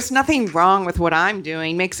okay, there's nothing wrong with what I'm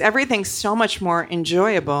doing, makes everything so much more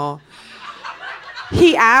enjoyable.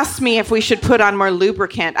 He asked me if we should put on more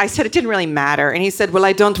lubricant. I said it didn't really matter. And he said, well,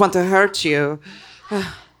 I don't want to hurt you.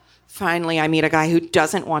 Finally, I meet a guy who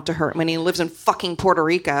doesn't want to hurt me, and he lives in fucking Puerto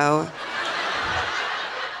Rico.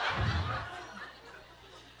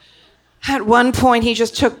 At one point, he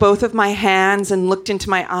just took both of my hands and looked into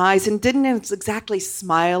my eyes and didn't exactly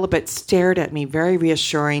smile, but stared at me very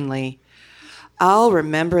reassuringly. I'll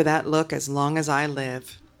remember that look as long as I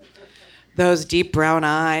live. Those deep brown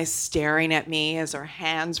eyes staring at me as our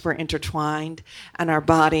hands were intertwined and our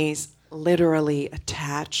bodies literally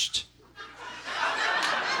attached.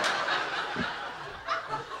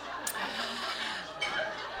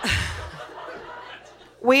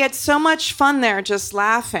 We had so much fun there just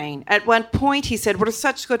laughing. At one point, he said, we're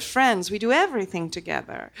such good friends. We do everything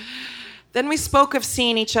together. Then we spoke of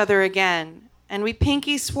seeing each other again, and we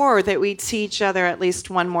pinky swore that we'd see each other at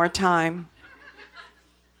least one more time.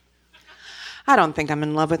 I don't think I'm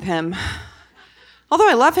in love with him. Although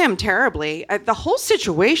I love him terribly, the whole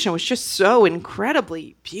situation was just so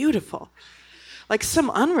incredibly beautiful. Like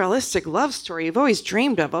some unrealistic love story you've always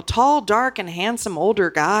dreamed of. A tall, dark, and handsome older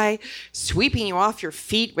guy sweeping you off your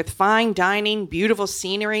feet with fine dining, beautiful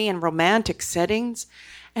scenery, and romantic settings.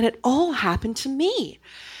 And it all happened to me.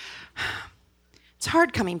 It's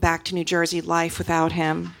hard coming back to New Jersey life without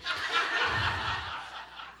him.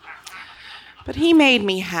 But he made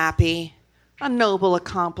me happy. A noble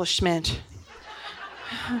accomplishment.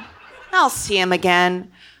 I'll see him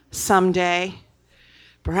again someday.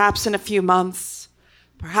 Perhaps in a few months.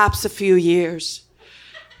 Perhaps a few years.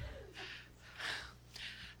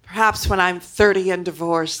 Perhaps when I'm 30 and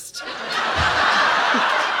divorced.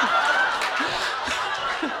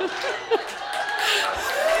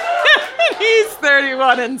 He's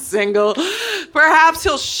 31 and single. Perhaps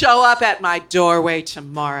he'll show up at my doorway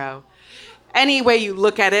tomorrow. Any way you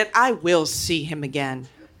look at it, I will see him again.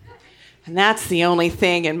 And that's the only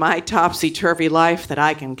thing in my topsy-turvy life that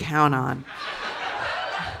I can count on.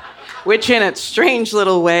 which in its strange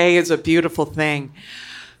little way is a beautiful thing.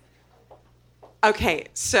 Okay,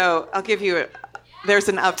 so I'll give you there's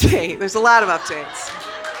an update. There's a lot of updates.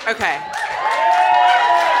 Okay.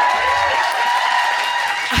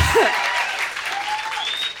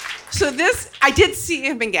 So I did see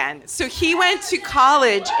him again. So he went to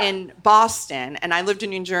college in Boston, and I lived in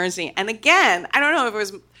New Jersey. And again, I don't know if it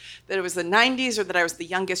was that it was the 90s or that I was the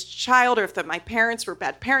youngest child or if that my parents were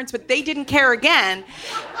bad parents, but they didn't care again.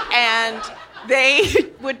 And they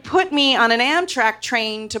would put me on an Amtrak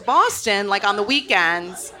train to Boston, like on the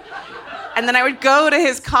weekends. And then I would go to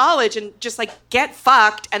his college and just like get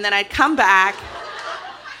fucked, and then I'd come back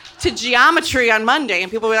to geometry on Monday,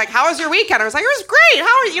 and people would be like, "How was your weekend?" I was like, "It was great.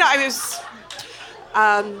 How are you?" I was.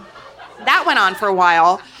 That went on for a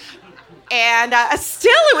while, and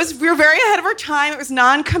still, we were very ahead of our time. It was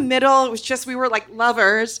non-committal. It was just we were like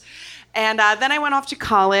lovers, and then I went off to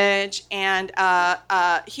college, and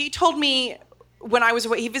he told me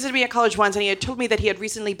he visited me at college once, and he had told me that he had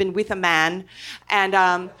recently been with a man, and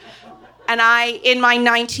I, in my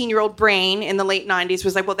 19-year-old brain in the late 90s,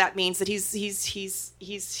 was like, well, that means that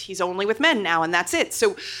he's only with men now, and that's it.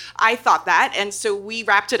 So I thought that, and so we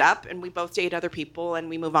wrapped it up, and we both date other people, and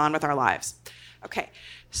we move on with our lives. Okay,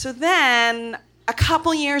 so then a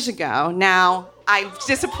couple years ago, now I'm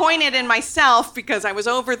disappointed in myself because I was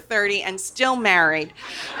over 30 and still married.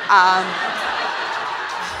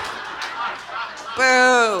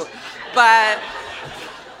 Boo. But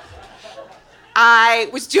I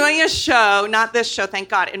was doing a show, not this show, thank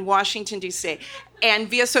God, in Washington, D.C. And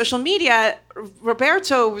via social media,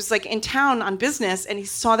 Roberto was like in town on business, and he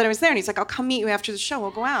saw that I was there, and he's like, "I'll come meet you after the show,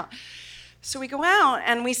 we'll go out." So we go out,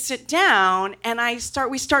 and we sit down, and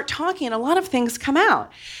we start talking, and a lot of things come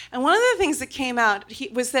out. And one of the things that came out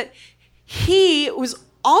was that he was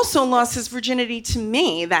also lost his virginity to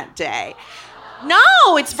me that day.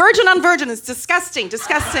 No, it's virgin on virgin, it's disgusting.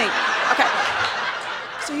 Okay.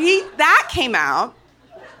 So that came out.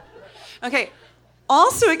 Okay.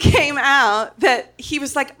 Also, it came out that he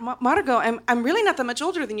was like, "Margot, I'm really not that much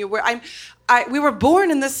older than you. We were born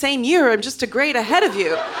in the same year. I'm just a grade ahead of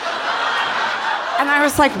you." And I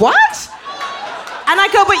was like, "What?" And I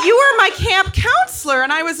go, "But you were my camp counselor,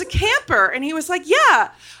 and I was a camper." And he was like,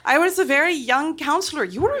 "Yeah, I was a very young counselor.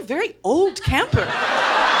 You were a very old camper."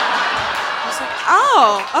 I was like,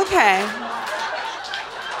 "Oh, okay."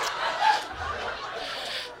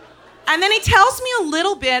 And then he tells me a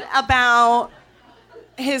little bit about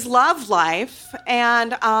his love life,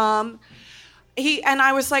 and I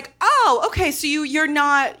was like, "Oh, okay. So you're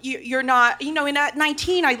not. In at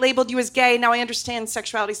 19, I labeled you as gay. Now I understand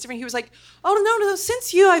sexuality is different." He was like, "Oh no.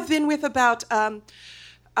 Since you, I've been with about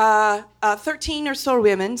 13 or so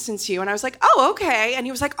women since you." And I was like, "Oh, okay." And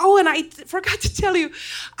he was like, "Oh, and I forgot to tell you,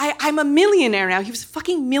 I'm a millionaire now." He was a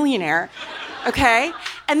fucking millionaire. Okay?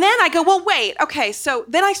 And then I go, "Well, wait, okay." So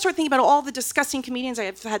then I start thinking about all the disgusting comedians I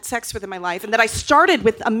have had sex with in my life, and that I started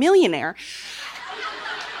with a millionaire.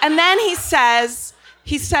 And then he says,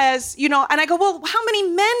 and I go, "Well, how many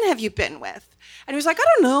men have you been with?" And he was like, "I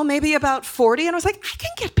don't know, maybe about 40. And I was like, "I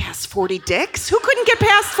can get past 40 dicks. Who couldn't get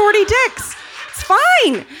past 40 dicks? It's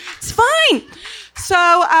fine. It's fine." So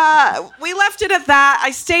we left it at that.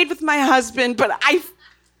 I stayed with my husband, but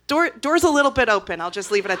door's a little bit open. I'll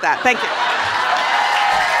just leave it at that. Thank you.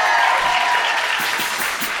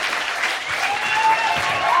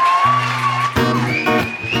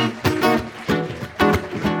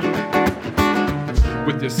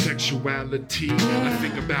 With your sexuality, I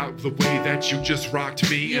think about the way that you just rocked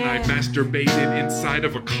me, and I masturbated inside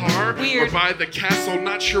of a car. Weird. Or by the castle,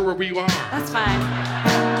 not sure where we are. That's fine.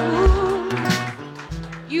 Ooh,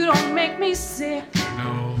 you don't make me sick.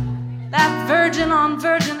 No. That virgin on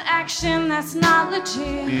virgin action, that's not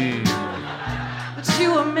legit. But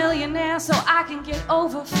you a millionaire, so I can get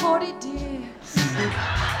over 40 dicks.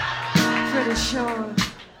 Pretty sure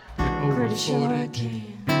I can.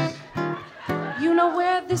 You know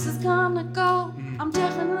where this is gonna go. I'm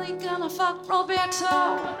definitely gonna fuck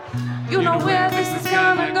Roberto. You know where this is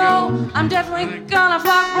gonna go. I'm definitely gonna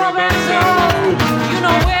fuck Roberto. You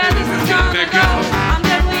know where this is gonna go. I'm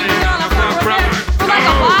definitely gonna fuck Roberto. For like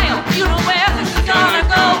a while. You know where this is gonna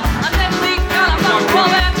go. I'm definitely gonna fuck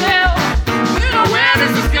Roberto. You know where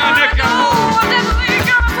this is gonna go. I'm definitely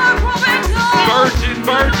gonna fuck Roberto. Virgin. You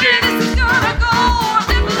know where this is gonna go. I'm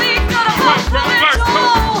definitely gonna fuck Roberto.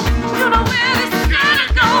 You know where this is gonna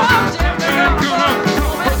go. I'm definitely gonna fuck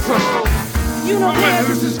Roberto. You know where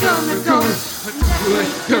this is gonna go. I'm definitely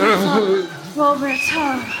gonna fuck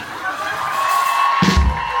Roberto.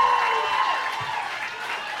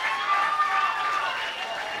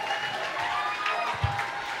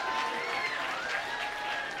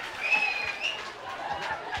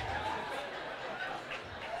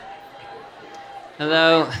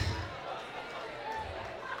 Hello.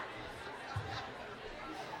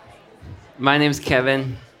 My name's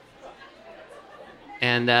Kevin.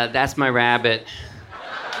 And that's my rabbit.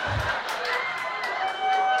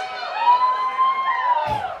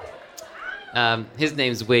 His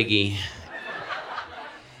name's Wiggy.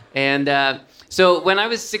 And so when I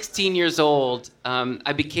was 16 years old,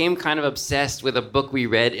 I became kind of obsessed with a book we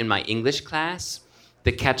read in my English class,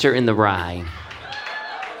 The Catcher in the Rye.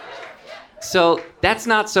 So that's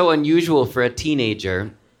not so unusual for a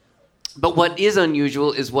teenager. But what is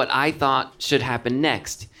unusual is what I thought should happen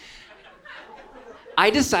next. I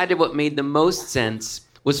decided what made the most sense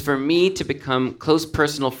was for me to become close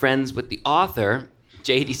personal friends with the author,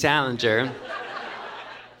 J.D. Salinger.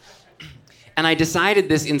 And I decided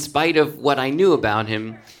this in spite of what I knew about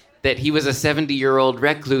him, that he was a 70-year-old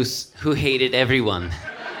recluse who hated everyone.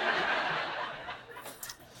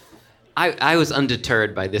 I was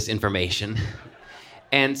undeterred by this information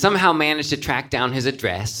and somehow managed to track down his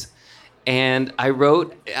address. And I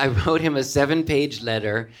wrote him a 7-page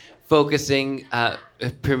letter focusing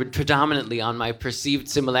predominantly on my perceived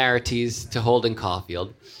similarities to Holden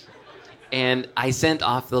Caulfield. And I sent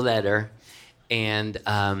off the letter, and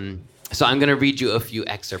so I'm going to read you a few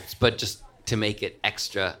excerpts, but just to make it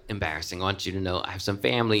extra embarrassing, I want you to know I have some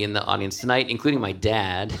family in the audience tonight, including my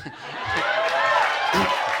dad.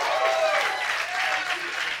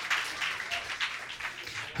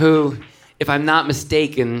 Who, if I'm not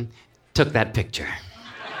mistaken, took that picture.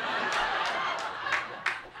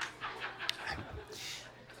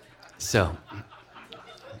 So,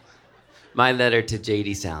 my letter to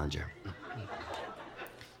J.D. Salinger.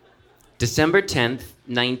 December 10th,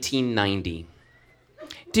 1990.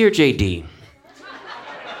 Dear J.D.,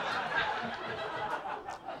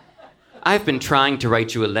 I've been trying to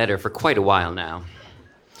write you a letter for quite a while now.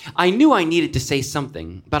 I knew I needed to say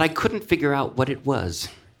something, but I couldn't figure out what it was.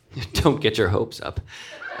 Don't get your hopes up.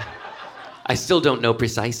 I still don't know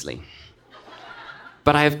precisely.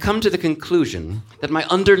 But I have come to the conclusion that my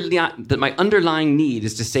underlying need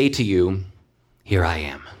is to say to you, here I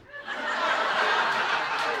am.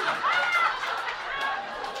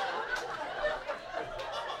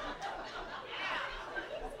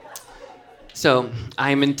 So,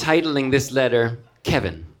 I am entitling this letter,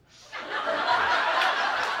 Kevin.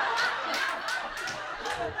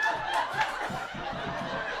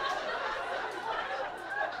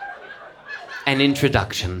 An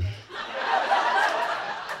introduction.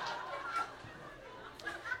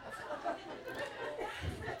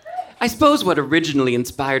 I suppose what originally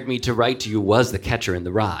inspired me to write to you was The Catcher in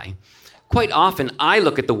the Rye. Quite often, I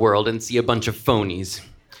look at the world and see a bunch of phonies.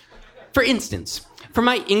 For instance, for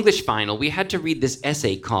my English final, we had to read this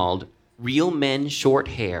essay called Real Men, Short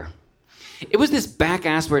Hair. It was this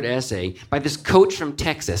back-assword essay by this coach from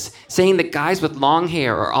Texas saying that guys with long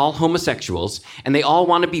hair are all homosexuals and they all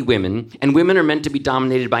want to be women and women are meant to be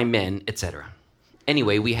dominated by men, etc.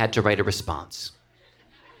 Anyway, we had to write a response.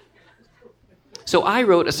 So I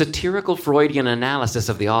wrote a satirical Freudian analysis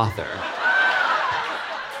of the author.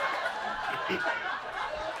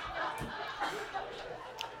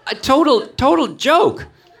 A total joke.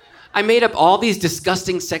 I made up all these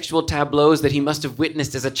disgusting sexual tableaus that he must have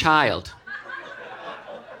witnessed as a child.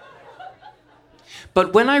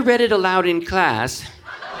 But when I read it aloud in class,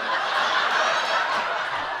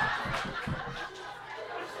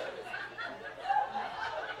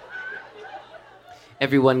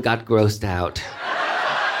 everyone got grossed out.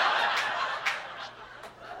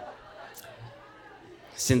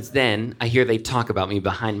 Since then, I hear they talk about me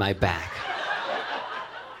behind my back.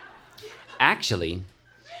 Actually,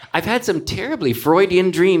 I've had some terribly Freudian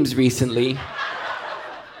dreams recently.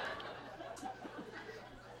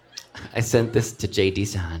 I sent this to J.D.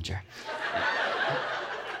 Salinger.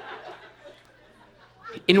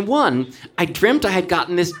 In one, I dreamt I had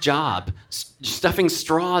gotten this job, stuffing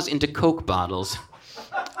straws into Coke bottles.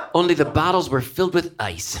 Only the bottles were filled with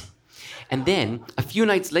ice. And then, a few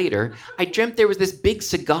nights later, I dreamt there was this big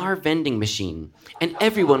cigar vending machine, and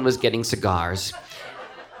everyone was getting cigars.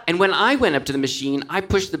 And when I went up to the machine, I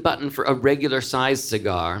pushed the button for a regular-sized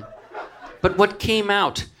cigar. But what came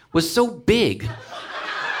out was so big,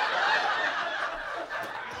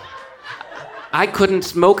 I couldn't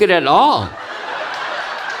smoke it at all.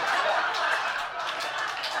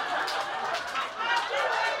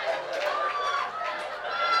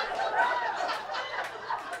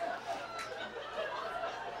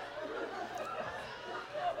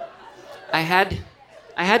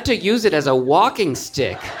 I had to use it as a walking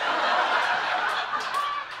stick.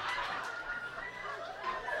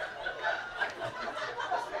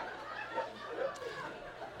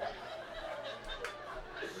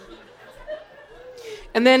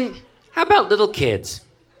 And then, how about little kids?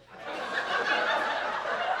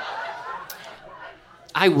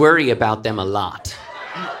 I worry about them a lot.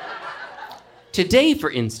 Today,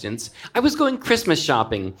 for instance, I was going Christmas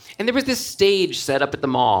shopping, and there was this stage set up at the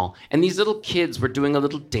mall, and these little kids were doing a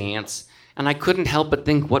little dance, and I couldn't help but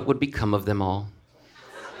think what would become of them all.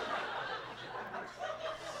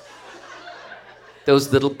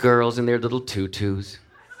 Those little girls in their little tutus.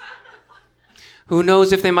 Who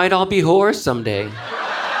knows if they might all be whores someday?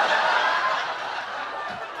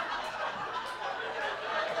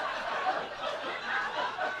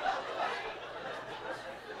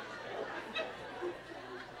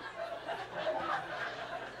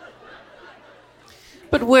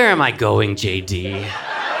 But where am I going, JD?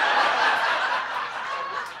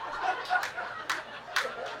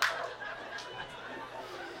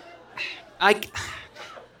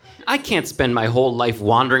 I can't spend my whole life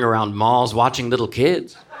wandering around malls watching little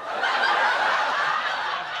kids.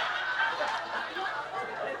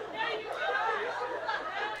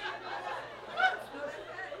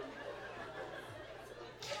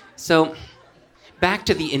 So, back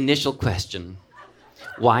to the initial question.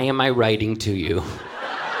 Why am I writing to you?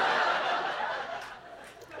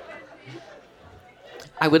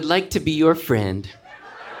 I would like to be your friend.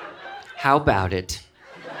 How about it?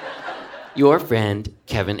 Your friend,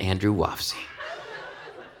 Kevin Andrew Wofsy.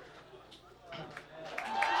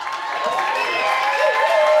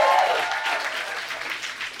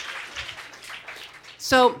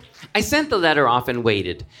 So, I sent the letter off and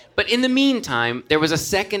waited. But in the meantime, there was a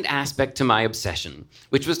second aspect to my obsession,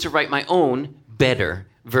 which was to write my own, better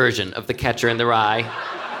version of The Catcher in the Rye.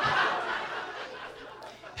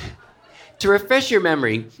 To refresh your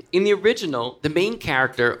memory, in the original, the main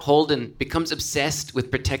character, Holden, becomes obsessed with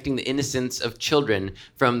protecting the innocence of children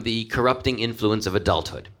from the corrupting influence of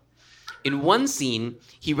adulthood. In one scene,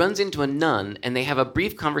 he runs into a nun and they have a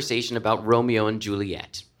brief conversation about Romeo and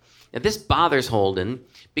Juliet. Now, this bothers Holden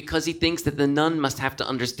because he thinks that the nun must have to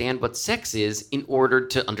understand what sex is in order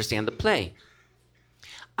to understand the play.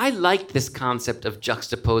 I liked this concept of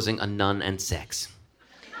juxtaposing a nun and sex.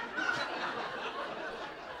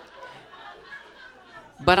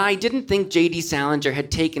 But I didn't think J.D. Salinger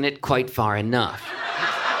had taken it quite far enough.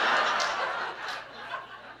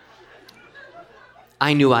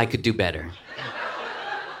 I knew I could do better.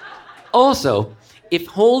 Also, if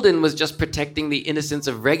Holden was just protecting the innocence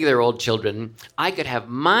of regular old children, I could have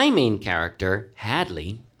my main character,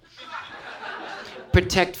 Hadley,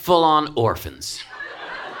 protect full-on orphans.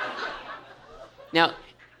 Now,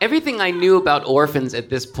 everything I knew about orphans at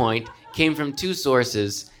this point came from two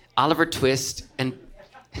sources, Oliver Twist and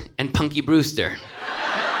Punky Brewster.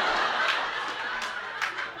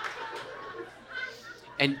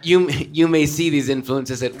 And you may see these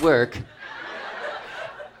influences at work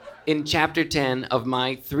in chapter 10 of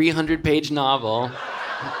my 300-page novel,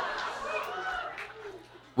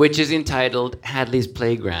 which is entitled Hadley's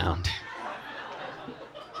Playground.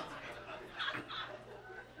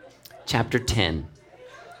 Chapter 10.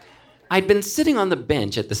 I'd been sitting on the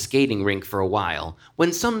bench at the skating rink for a while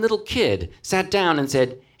when some little kid sat down and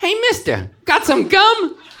said, "Hey, mister, got some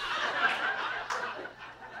gum?"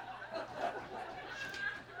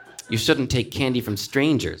 "You shouldn't take candy from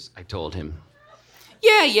strangers," I told him.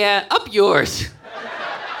 Yeah, up yours."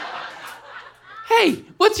 "Hey,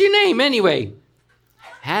 what's your name anyway?"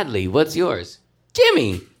 "Hadley, what's yours?"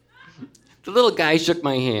 "Jimmy." The little guy shook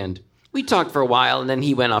my hand. We talked for a while and then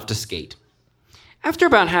he went off to skate. After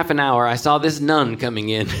about half an hour, I saw this nun coming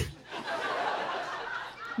in.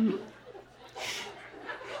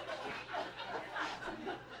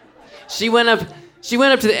 She went up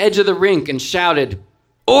to the edge of the rink and shouted,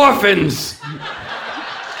 "Orphans!"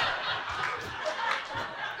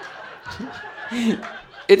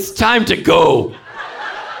 "It's time to go."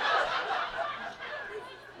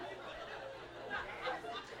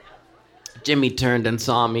 Jimmy turned and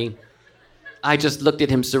saw me. I just looked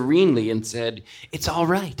at him serenely and said, "It's all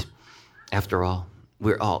right. After all,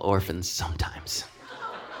 we're all orphans sometimes."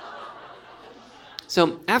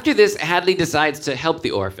 So after this, Hadley decides to help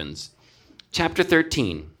the orphans. Chapter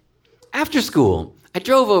 13. After school, I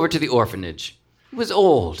drove over to the orphanage. It was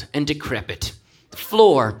old and decrepit. The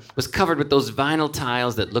floor was covered with those vinyl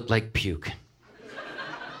tiles that looked like puke.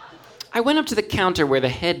 I went up to the counter where the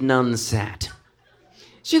head nun sat.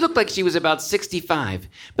 She looked like she was about 65,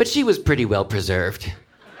 but she was pretty well preserved.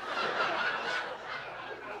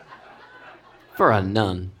 For a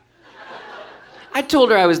nun. I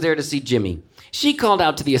told her I was there to see Jimmy. She called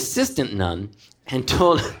out to the assistant nun and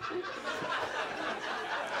told her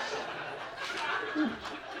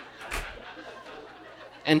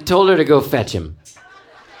to go fetch him.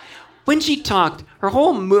 When she talked, her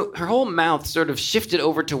whole mouth sort of shifted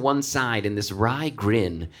over to one side in this wry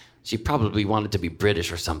grin. She probably wanted to be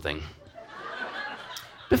British or something.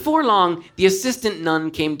 Before long, the assistant nun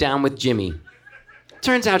came down with Jimmy.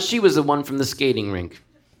 Turns out she was the one from the skating rink.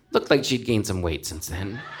 Looked like she'd gained some weight since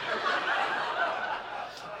then.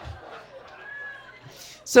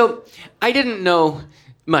 So, I didn't know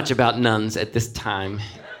much about nuns at this time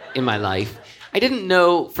in my life. I didn't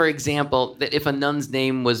know, for example, that if a nun's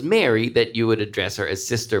name was Mary, that you would address her as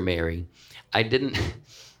Sister Mary.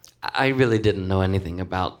 I really didn't know anything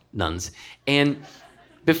about nuns. And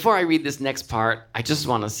before I read this next part, I just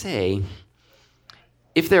want to say,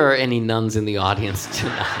 if there are any nuns in the audience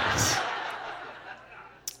tonight,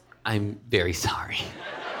 I'm very sorry.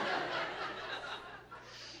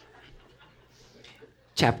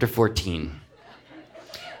 Chapter 14.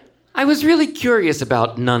 I was really curious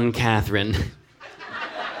about Nun Catherine.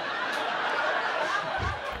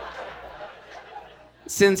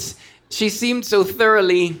 Since she seemed so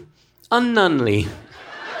thoroughly unnunly.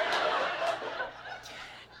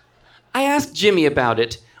 I asked Jimmy about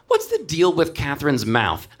it. What's the deal with Catherine's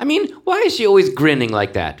mouth? I mean, why is she always grinning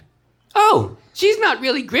like that? Oh, she's not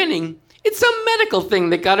really grinning. It's some medical thing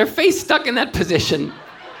that got her face stuck in that position.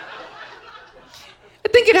 I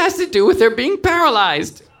think it has to do with her being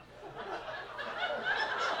paralyzed.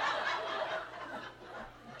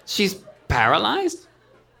 She's paralyzed?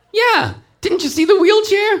 Yeah. Didn't you see the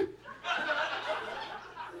wheelchair?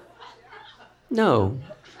 No.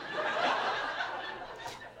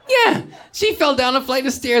 Yeah, she fell down a flight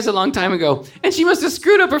of stairs a long time ago, and she must have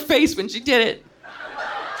screwed up her face when she did it.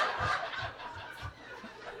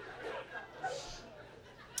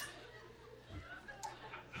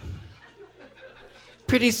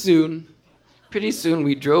 Pretty soon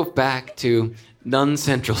we drove back to Nun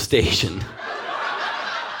Central Station.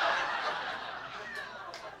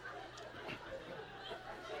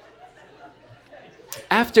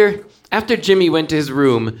 After Jimmy went to his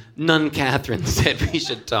room, Nun Catherine said we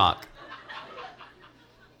should talk.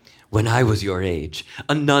 When I was your age,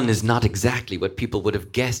 a nun is not exactly what people would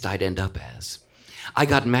have guessed I'd end up as. I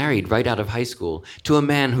got married right out of high school to a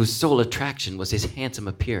man whose sole attraction was his handsome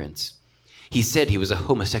appearance. He said he was a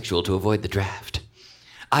homosexual to avoid the draft.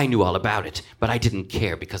 I knew all about it, but I didn't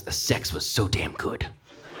care because the sex was so damn good.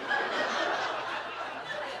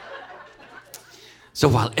 So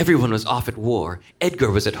while everyone was off at war,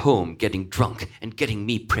 Edgar was at home getting drunk and getting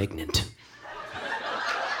me pregnant.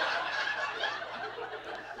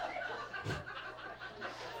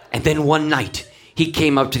 And then one night, he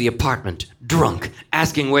came up to the apartment, drunk,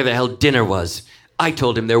 asking where the hell dinner was. I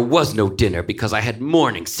told him there was no dinner because I had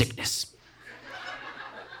morning sickness.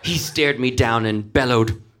 He stared me down and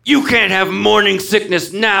bellowed, "You can't have morning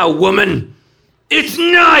sickness now, woman! It's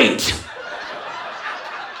night!"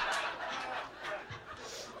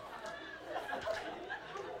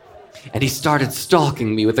 And he started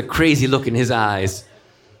stalking me with a crazy look in his eyes.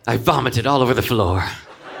 I vomited all over the floor.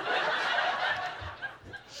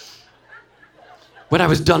 When I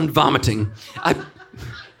was done vomiting,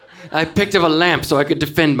 I picked up a lamp so I could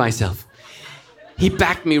defend myself. He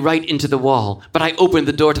backed me right into the wall, but I opened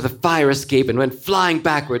the door to the fire escape and went flying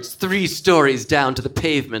backwards 3 stories down to the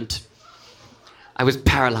pavement. I was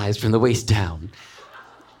paralyzed from the waist down.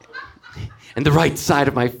 And the right side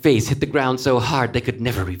of my face hit the ground so hard they could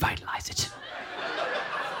never revitalize it.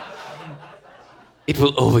 It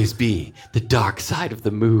will always be the dark side of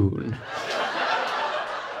the moon.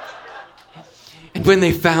 And when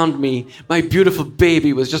they found me, my beautiful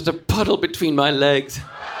baby was just a puddle between my legs.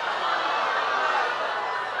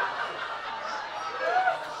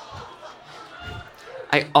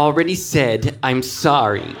 I already said I'm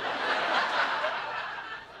sorry.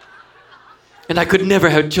 And I could never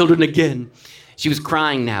have children again. She was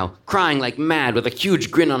crying now, crying like mad with a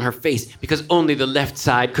huge grin on her face because only the left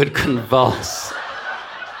side could convulse.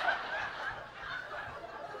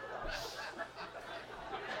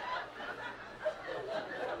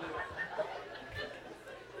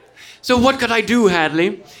 So what could I do,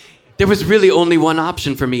 Hadley? There was really only one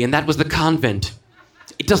option for me, and that was the convent.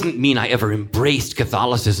 It doesn't mean I ever embraced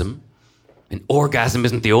Catholicism. An orgasm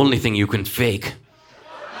isn't the only thing you can fake.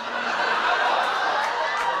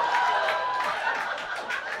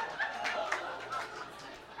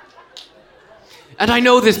 And I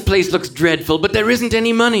know this place looks dreadful, but there isn't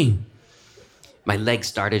any money. My legs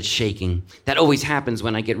started shaking. That always happens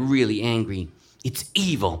when I get really angry. It's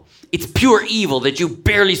evil. It's pure evil that you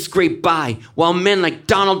barely scrape by while men like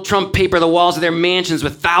Donald Trump paper the walls of their mansions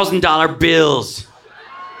with $1,000 bills.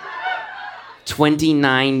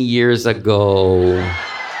 29 years ago.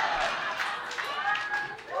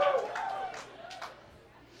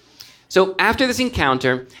 So after this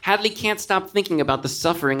encounter, Hadley can't stop thinking about the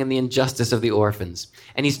suffering and the injustice of the orphans,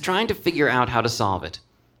 and he's trying to figure out how to solve it.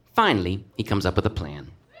 Finally, he comes up with a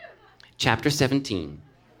plan. Chapter 17.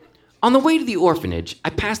 On the way to the orphanage, I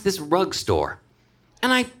passed this rug store,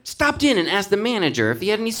 and I stopped in and asked the manager if he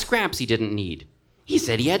had any scraps he didn't need. He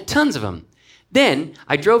said he had tons of them. Then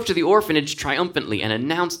I drove to the orphanage triumphantly and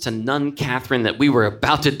announced to Nun Catherine that we were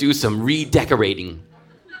about to do some redecorating.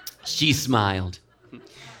 She smiled.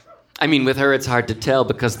 I mean, with her, it's hard to tell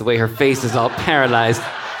because the way her face is all paralyzed.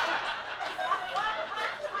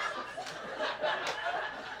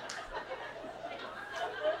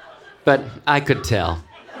 But I could tell.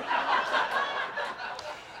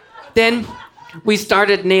 Then we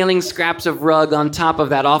started nailing scraps of rug on top of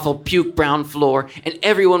that awful puke brown floor, and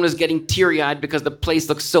everyone was getting teary-eyed because the place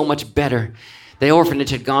looked so much better. The orphanage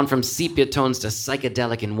had gone from sepia tones to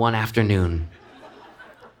psychedelic in one afternoon.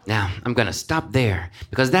 Now, I'm going to stop there,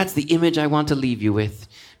 because that's the image I want to leave you with.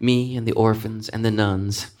 Me and the orphans and the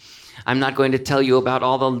nuns. I'm not going to tell you about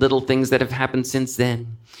all the little things that have happened since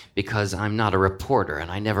then, because I'm not a reporter, and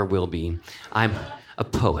I never will be. I'm a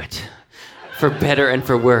poet, for better and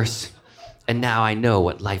for worse. And now I know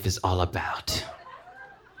what life is all about.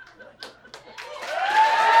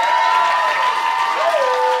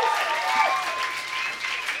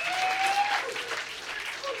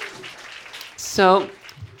 So,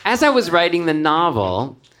 as I was writing the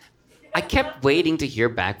novel, I kept waiting to hear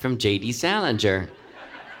back from J.D. Salinger.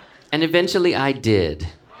 And eventually I did.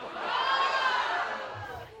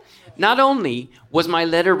 Not only was my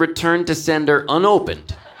letter returned to sender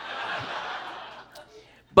unopened,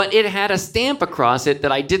 but it had a stamp across it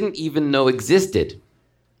that I didn't even know existed.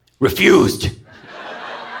 Refused.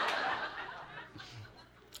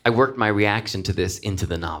 I worked my reaction to this into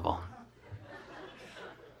the novel.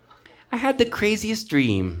 I had the craziest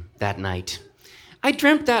dream that night. I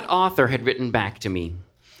dreamt that author had written back to me,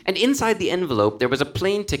 and inside the envelope there was a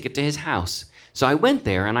plane ticket to his house. So I went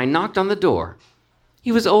there and I knocked on the door.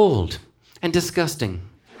 He was old and disgusting.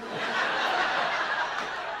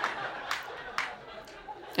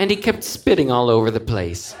 And he kept spitting all over the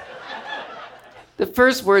place. The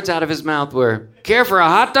first words out of his mouth were, "Care for a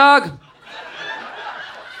hot dog?"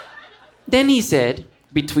 Then he said,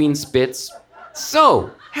 between spits,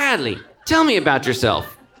 "So, Hadley, tell me about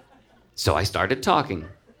yourself." So I started talking.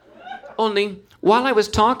 Only, while I was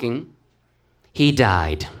talking, he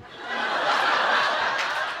died.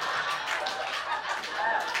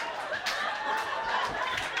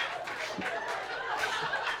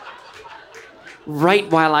 Right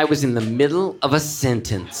while I was in the middle of a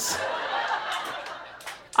sentence.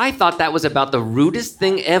 I thought that was about the rudest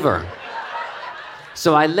thing ever.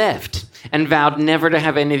 So I left and vowed never to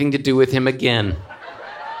have anything to do with him again.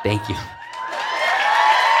 Thank you.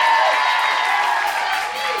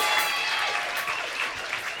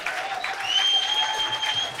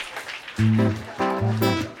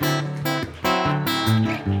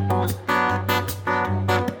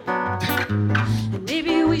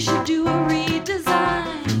 Maybe we should do a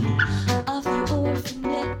redesign of the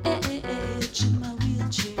orphanage in my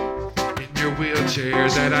wheelchair. In your wheelchair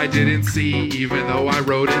that I didn't see, even though I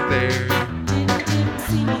wrote it there. Didn't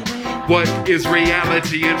see me there. What is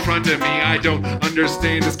reality in front of me? I don't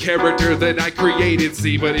understand this character that I created.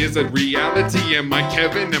 See, but is it reality? Am I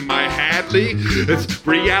Kevin? Am I Hadley? It's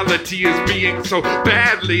reality is being so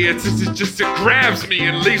badly. It grabs me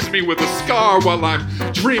and leaves me with a scar while I'm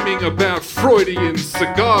dreaming about Freudian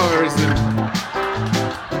cigars.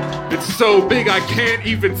 And it's so big I can't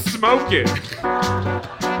even smoke it.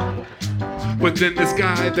 But then this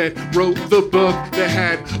guy that wrote the book that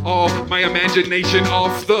had all my imagination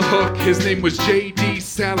off the hook, his name was J.D.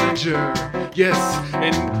 Salinger. Yes,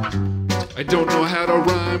 and I don't know how to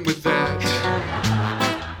rhyme with that.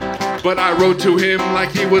 But I wrote to him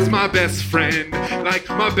like he was my best friend, like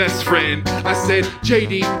my best friend. I said,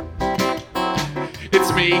 J.D.,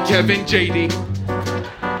 it's me, Kevin J.D.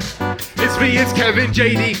 It's me, it's Kevin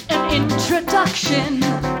J.D. An introduction.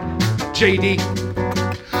 J.D.,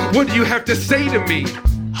 what do you have to say to me?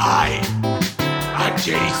 Hi, I'm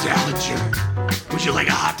J.D. Salinger. Would you like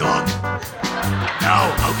a hot dog?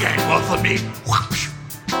 No? Okay, well for me.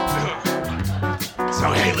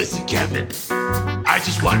 So hey, listen, Kevin. I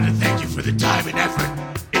just wanted to thank you for the time and effort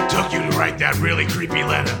it took you to write that really creepy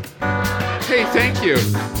letter. Hey, thank you.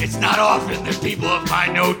 It's not often that people of my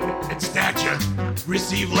note and stature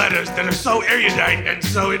receive letters that are so erudite and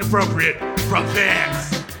so inappropriate from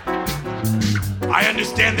fans. I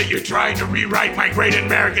understand that you're trying to rewrite my great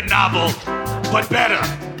American novel, but better.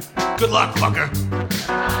 Good luck, fucker.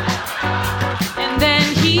 And then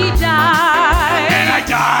he died. And I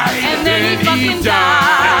died. And then he fucking And died.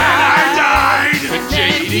 I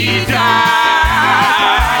JD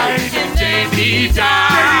died. JD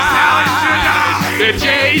died. The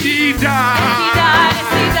JD died.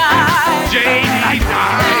 JD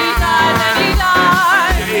died.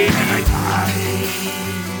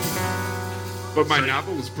 But my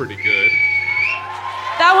novel was pretty good.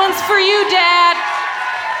 That one's for you, Dad.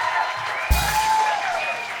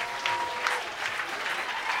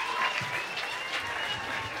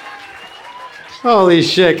 Holy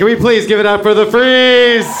shit. Can we please give it up for the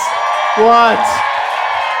Freeze? What?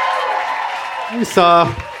 We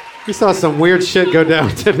saw some weird shit go down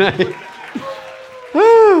tonight.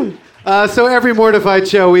 So every Mortified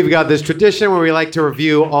show, we've got this tradition where we like to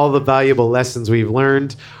review all the valuable lessons we've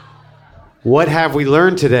learned. What have we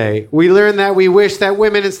learned today? We learned that we wish that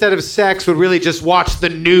women, instead of sex, would really just watch the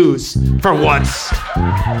news for once.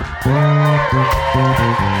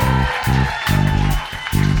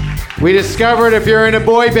 We discovered if you're in a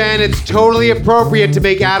boy band, it's totally appropriate to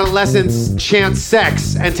make adolescents chant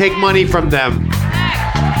sex and take money from them.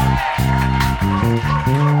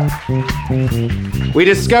 We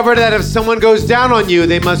discovered that if someone goes down on you,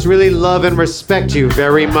 they must really love and respect you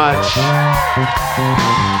very much.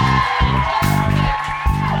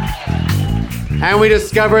 And we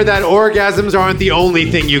discovered that orgasms aren't the only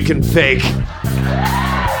thing you can fake.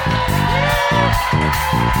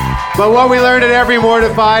 But what we learned at every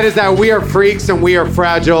Mortified is that we are freaks and we are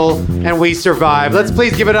fragile and we survive. Let's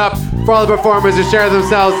please give it up for all the performers who share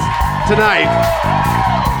themselves tonight.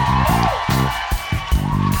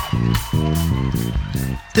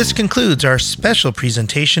 This concludes our special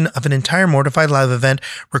presentation of an entire Mortified live event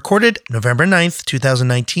recorded November 9th,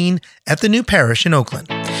 2019 at the New Parish in Oakland.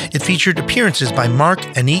 It featured appearances by Mark,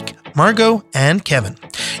 Anik, Margot, and Kevin.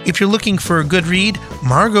 If you're looking for a good read,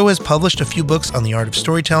 Margot has published a few books on the art of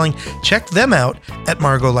storytelling. Check them out at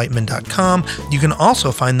margotlightman.com. You can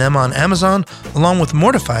also find them on Amazon, along with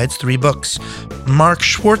Mortified's 3 books. Mark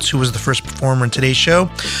Schwartz, who was the first performer in today's show,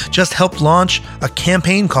 just helped launch a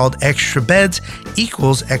campaign called Extra Beds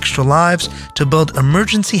Equals Extra Lives to build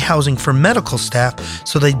emergency housing for medical staff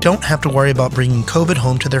so they don't have to worry about bringing COVID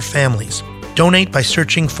home to their families. Donate by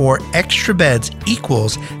searching for Extra Beds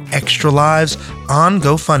Equals Extra Lives on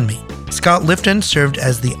GoFundMe. Scott Lifton served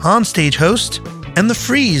as the onstage host, and the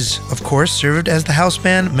Freeze, of course, served as the house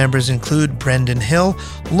band. Members include Brendan Hill,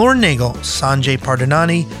 Lorne Nagel, Sanjay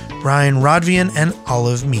Pardonani, Brian Rodvian, and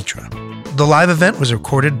Olive Mitra. The live event was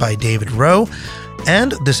recorded by David Rowe,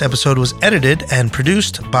 and this episode was edited and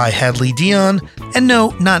produced by Hadley Dion, and no,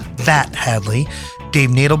 not that Hadley, Dave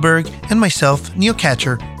Nadelberg, and myself, Neil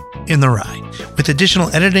Katcher, in the Rye, with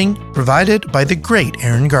additional editing provided by the great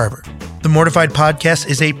Aaron Garber. The Mortified podcast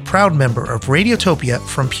is a proud member of Radiotopia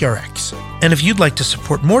from PRX. And if you'd like to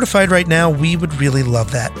support Mortified right now, we would really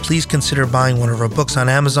love that. Please consider buying one of our books on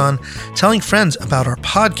Amazon, telling friends about our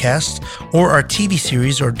podcast or our TV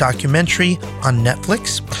series or documentary on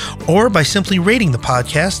Netflix, or by simply rating the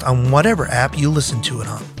podcast on whatever app you listen to it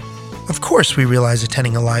on. Of course, we realize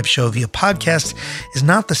attending a live show via podcast is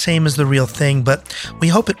not the same as the real thing, but we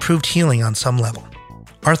hope it proved healing on some level.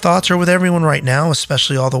 Our thoughts are with everyone right now,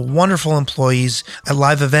 especially all the wonderful employees at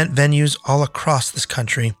live event venues all across this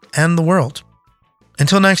country and the world.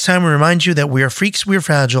 Until next time, we remind you that we are freaks, we are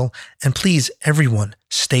fragile, and please, everyone,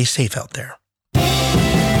 stay safe out there.